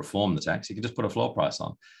tax or to reform the tax, you can just put a floor price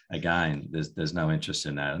on. Again, there's no interest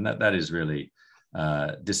in that, and that is really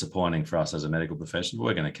disappointing for us as a medical profession. But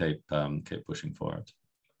we're going to keep pushing for it.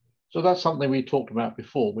 So that's something we talked about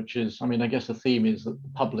before, which is, I mean, I guess the theme is that the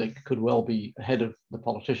public could well be ahead of the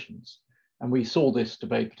politicians, and we saw this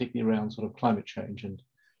debate particularly around sort of climate change and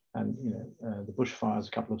the bushfires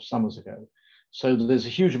a couple of summers ago. So there's a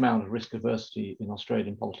huge amount of risk aversity in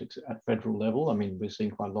Australian politics at federal level. I mean, we're seeing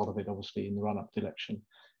quite a lot of it, obviously, in the run-up to the election.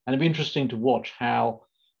 And it'd be interesting to watch how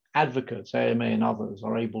advocates, AMA and others,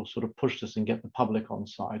 are able to sort of push this and get the public on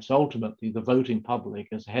side. So ultimately, the voting public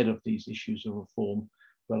is ahead of these issues of reform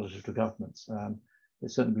relative to governments.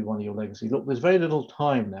 It's certainly be one of your legacies. Look, there's very little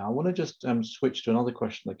time now. I want to just switch to another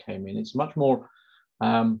question that came in. It's much more,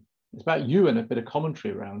 it's about you and a bit of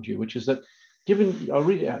commentary around you, which is that given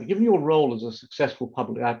your role as a successful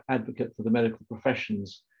public advocate for the medical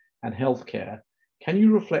professions and healthcare, can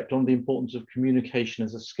you reflect on the importance of communication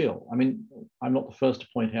as a skill? I mean, I'm not the first to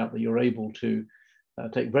point out that you're able to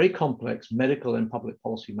take very complex medical and public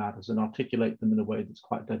policy matters and articulate them in a way that's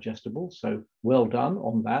quite digestible. So well done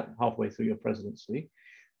on that halfway through your presidency.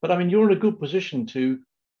 But I mean, you're in a good position to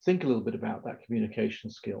think a little bit about that communication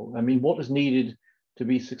skill. I mean, what is needed to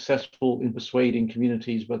be successful in persuading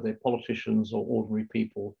communities, whether they're politicians or ordinary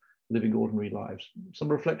people living ordinary lives? Some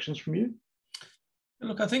reflections from you?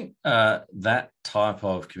 Look, I think that type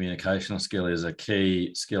of communicational skill is a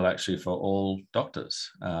key skill actually for all doctors.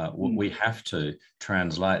 We have to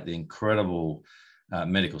translate the incredible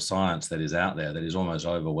medical science that is out there that is almost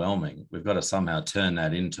overwhelming. We've got to somehow turn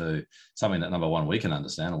that into something that, number one, we can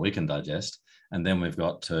understand and we can digest, and then we've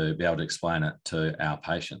got to be able to explain it to our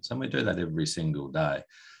patients, and we do that every single day.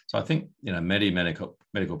 So I think many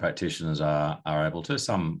medical practitioners are able to,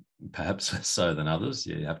 some perhaps less so than others,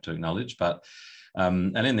 you have to acknowledge, but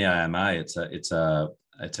and in the AMA, it's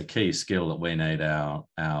a key skill that we need our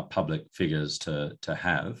public figures to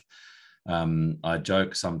have. I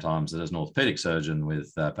joke sometimes that as an orthopaedic surgeon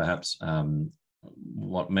with perhaps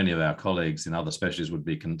what many of our colleagues in other specialties would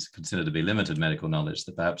be considered to be limited medical knowledge,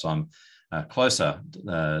 that perhaps I'm closer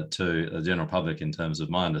to the general public in terms of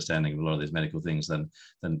my understanding of a lot of these medical things than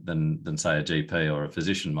say a GP or a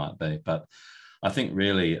physician might be. But I think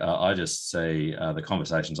really I just see the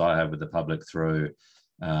conversations I have with the public through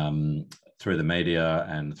the media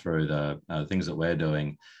and through the things that we're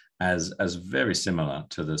doing as very similar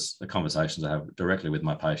to the conversations I have directly with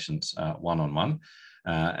my patients one-on-one.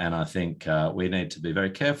 And I think we need to be very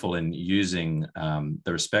careful in using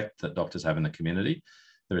the respect that doctors have in the community,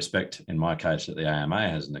 the respect, in my case, that the AMA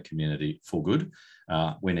has in the community for good.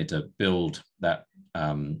 We need to build that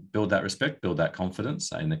respect, build that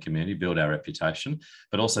confidence in the community, build our reputation,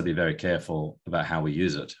 but also be very careful about how we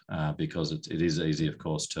use it, because it is easy, of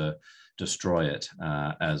course, to destroy it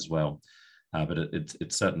as well. But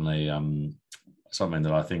it's certainly something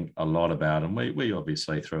that I think a lot about, and we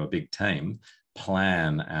obviously, through a big team,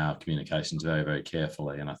 plan our communications very, very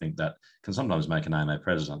carefully. And I think that can sometimes make an AMA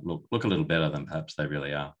president look a little better than perhaps they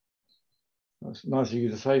really are. That's nice of you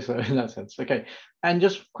to say so in that sense. Okay, and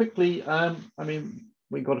just quickly, I mean,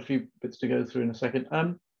 we've got a few bits to go through in a second.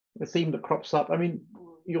 The theme that crops up, I mean,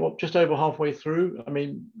 you're just over halfway through. I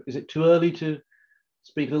mean, is it too early to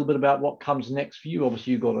speak a little bit about what comes next for you?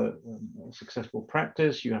 Obviously, you've got a successful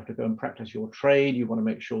practice. You have to go and practice your trade. You want to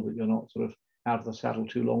make sure that you're not sort of out of the saddle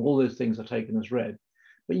too long. All those things are taken as read.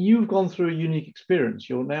 But you've gone through a unique experience.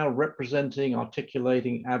 You're now representing,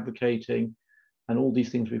 articulating, advocating, and all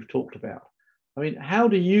these things we've talked about. I mean, how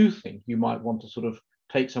do you think you might want to sort of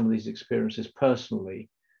take some of these experiences personally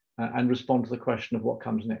and respond to the question of what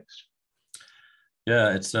comes next?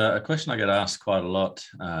 Yeah, it's a question I get asked quite a lot,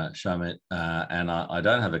 Shamit, and I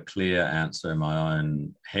don't have a clear answer in my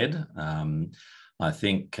own head. I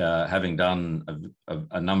think having done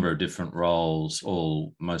a number of different roles,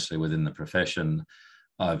 all mostly within the profession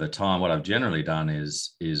over time, what I've generally done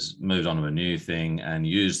is moved on to a new thing and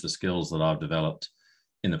used the skills that I've developed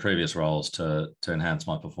in the previous roles to enhance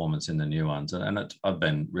my performance in the new ones. And I've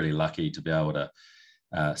been really lucky to be able to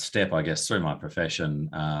step, I guess, through my profession,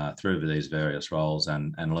 through these various roles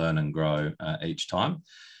and learn and grow each time.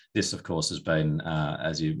 This, of course, has been,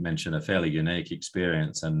 as you mentioned, a fairly unique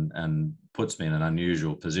experience and puts me in an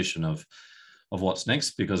unusual position of what's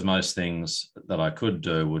next, because most things that I could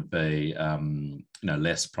do would be,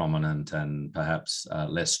 less prominent and perhaps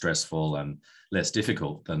less stressful and less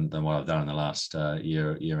difficult than what I've done in the last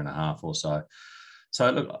year and a half or so. So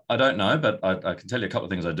look, I don't know, but I can tell you a couple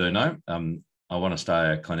of things I do know. I want to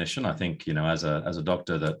stay a clinician. I think, as a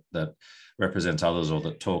doctor that represents others or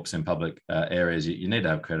that talks in public areas, you need to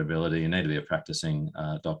have credibility. You need to be a practicing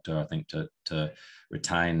doctor, I think, to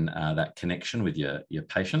retain that connection with your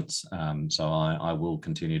patients. So I will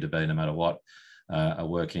continue to be, no matter what, a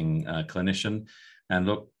working clinician. And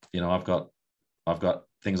look, I've got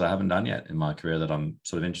things I haven't done yet in my career that I'm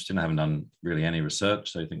sort of interested in. I haven't done really any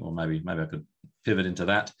research. So you think, well, maybe I could pivot into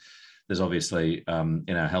that. There's obviously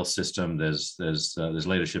in our health system, there's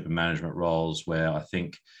leadership and management roles where I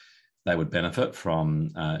think they would benefit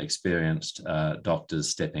from experienced doctors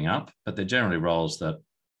stepping up, but they're generally roles that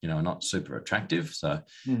are not super attractive. So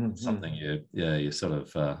something you sort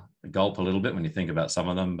of gulp a little bit when you think about some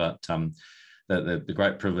of them. But the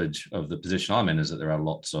great privilege of the position I'm in is that there are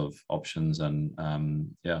lots of options, and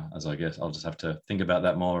as I guess I'll just have to think about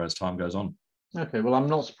that more as time goes on. Okay, well, I'm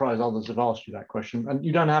not surprised others have asked you that question, and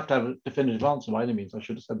you don't have to have a definitive answer by any means. I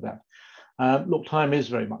should have said that. Look, time is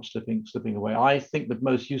very much slipping away. I think the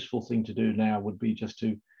most useful thing to do now would be just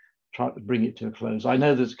to try to bring it to a close. I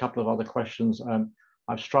know there's a couple of other questions.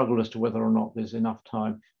 I've struggled as to whether or not there's enough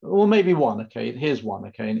time, or maybe one. Okay, here's one.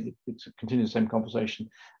 Okay, and it's a continuous same conversation.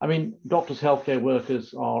 I mean, doctors, healthcare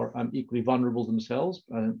workers are equally vulnerable themselves.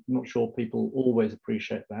 I'm not sure people always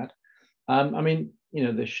appreciate that. I mean,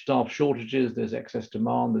 there's staff shortages, there's excess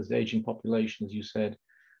demand, there's the aging population, as you said.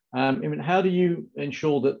 I mean, how do you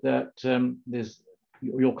ensure that there's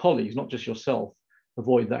your colleagues, not just yourself,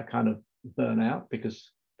 avoid that kind of burnout,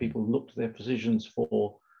 because people look to their physicians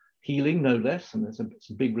for healing, no less, and it's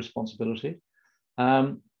a big responsibility.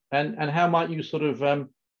 And how might you sort of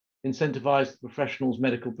incentivize professionals,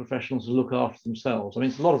 medical professionals, to look after themselves? I mean,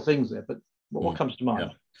 it's a lot of things there, but what comes to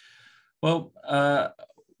mind? Yeah. Well,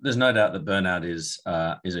 there's no doubt that burnout is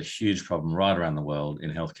a huge problem right around the world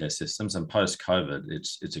in healthcare systems, and post-COVID,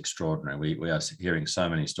 it's extraordinary. We are hearing so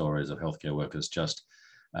many stories of healthcare workers just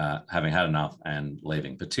having had enough and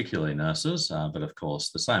leaving, particularly nurses. But of course,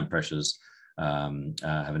 the same pressures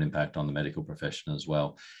have an impact on the medical profession as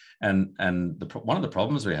well. And one of the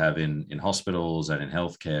problems we have in hospitals and in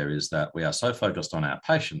healthcare is that we are so focused on our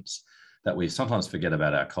patients that we sometimes forget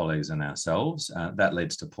about our colleagues and ourselves. That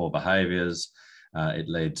leads to poor behaviours. It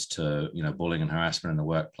leads to bullying and harassment in the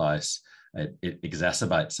workplace. It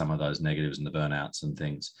exacerbates some of those negatives and the burnouts and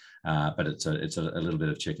things. But it's a little bit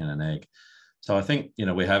of chicken and egg. So I think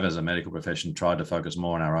we have, as a medical profession, tried to focus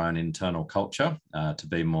more on our own internal culture, to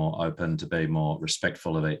be more open, to be more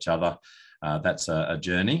respectful of each other. That's a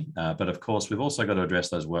journey. But of course, we've also got to address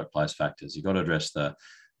those workplace factors. You've got to address the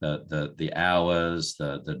hours,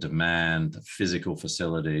 the demand, the physical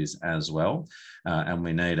facilities as well, and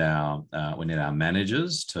we need our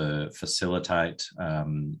managers to facilitate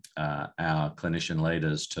our clinician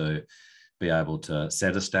leaders to be able to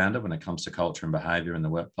set a standard when it comes to culture and behaviour in the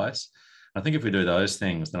workplace. I think if we do those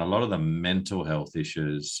things, then a lot of the mental health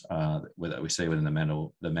issues that we see within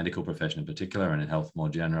the medical profession in particular, and in health more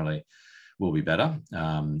generally, will be better.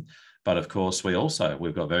 But of course,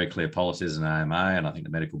 we've got very clear policies in AMA, and I think the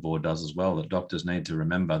medical board does as well, that doctors need to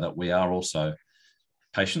remember that we are also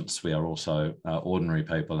patients, we are also ordinary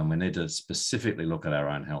people, and we need to specifically look at our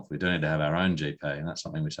own health. We do need to have our own GP, and that's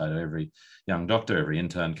something we say to every young doctor, every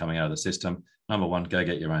intern coming out of the system. Number one, go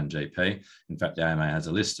get your own GP. In fact, the AMA has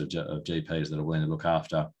a list of GPs that are willing to look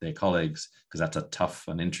after their colleagues, because that's a tough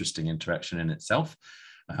and interesting interaction in itself.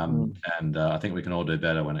 And I think we can all do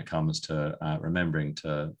better when it comes to remembering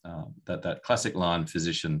to that classic line,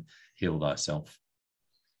 physician, heal thyself.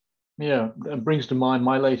 Yeah, it brings to mind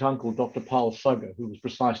my late uncle, Dr. Saggar, who was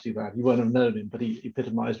precisely that. You won't have known him, but he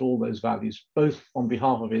epitomized all those values, both on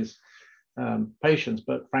behalf of his patients,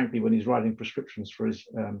 but frankly, when he's writing prescriptions for his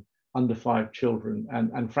under 5 children,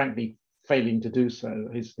 and frankly, failing to do so,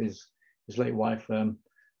 his late wife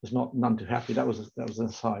was none too happy. That was an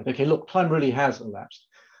aside. Okay, look, time really has elapsed.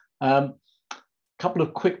 Couple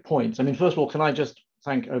of quick points. I mean, first of all, can I just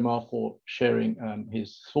thank Omar for sharing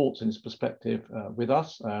his thoughts and his perspective with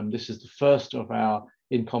us. This is the first of our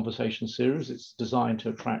In Conversation series. It's designed to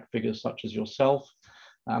attract figures such as yourself,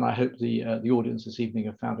 and I hope the audience this evening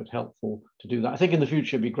have found it helpful to do that. I think in the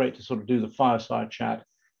future it'd be great to sort of do the fireside chat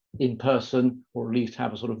in person, or at least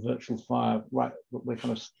have a sort of virtual fire. Right, we're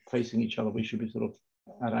kind of facing each other. We should be sort of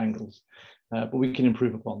at angles. But we can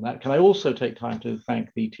improve upon that. Can I also take time to thank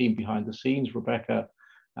the team behind the scenes, Rebecca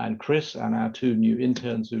and Chris, and our 2 new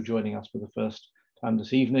interns who are joining us for the first time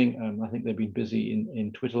this evening. I think they've been busy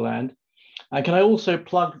in Twitterland. And can I also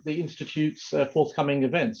plug the Institute's forthcoming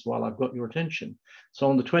events while I've got your attention? So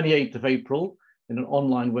on the 28th of April, in an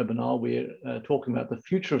online webinar, we're talking about the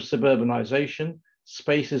future of suburbanization,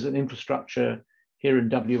 spaces and infrastructure here in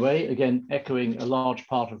WA, again, echoing a large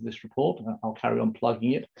part of this report. I'll carry on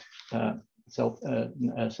plugging it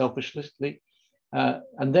selfishly.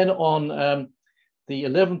 And then on the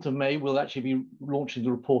 11th of May, we'll actually be launching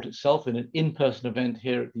the report itself in an in-person event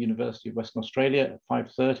here at the University of Western Australia at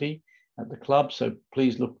 5:30 at the club. So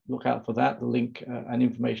please look out for that. The link and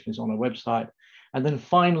information is on our website. And then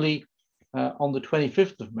finally, on the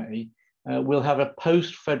 25th of May, we'll have a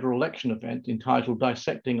post-federal election event entitled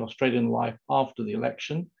Dissecting Australian Life After the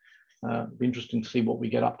Election. It'll be interesting to see what we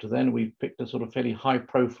get up to then. We've picked a sort of fairly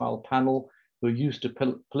high-profile panel who are used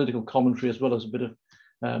to political commentary as well as a bit of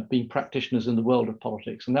being practitioners in the world of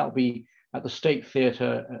politics. And that'll be at the State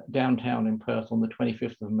Theatre downtown in Perth on the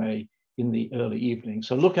 25th of May in the early evening.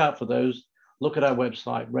 So look out for those. Look at our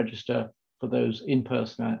website, register for those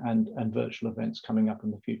in-person and virtual events coming up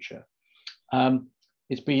in the future.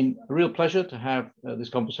 It's been a real pleasure to have this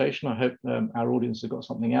conversation. I hope our audience have got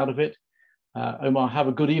something out of it. Omar, have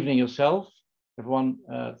a good evening yourself. Everyone,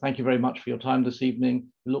 thank you very much for your time this evening.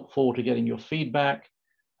 We look forward to getting your feedback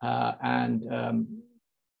and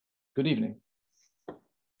good evening.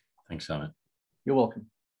 Thanks, Shamit. You're welcome.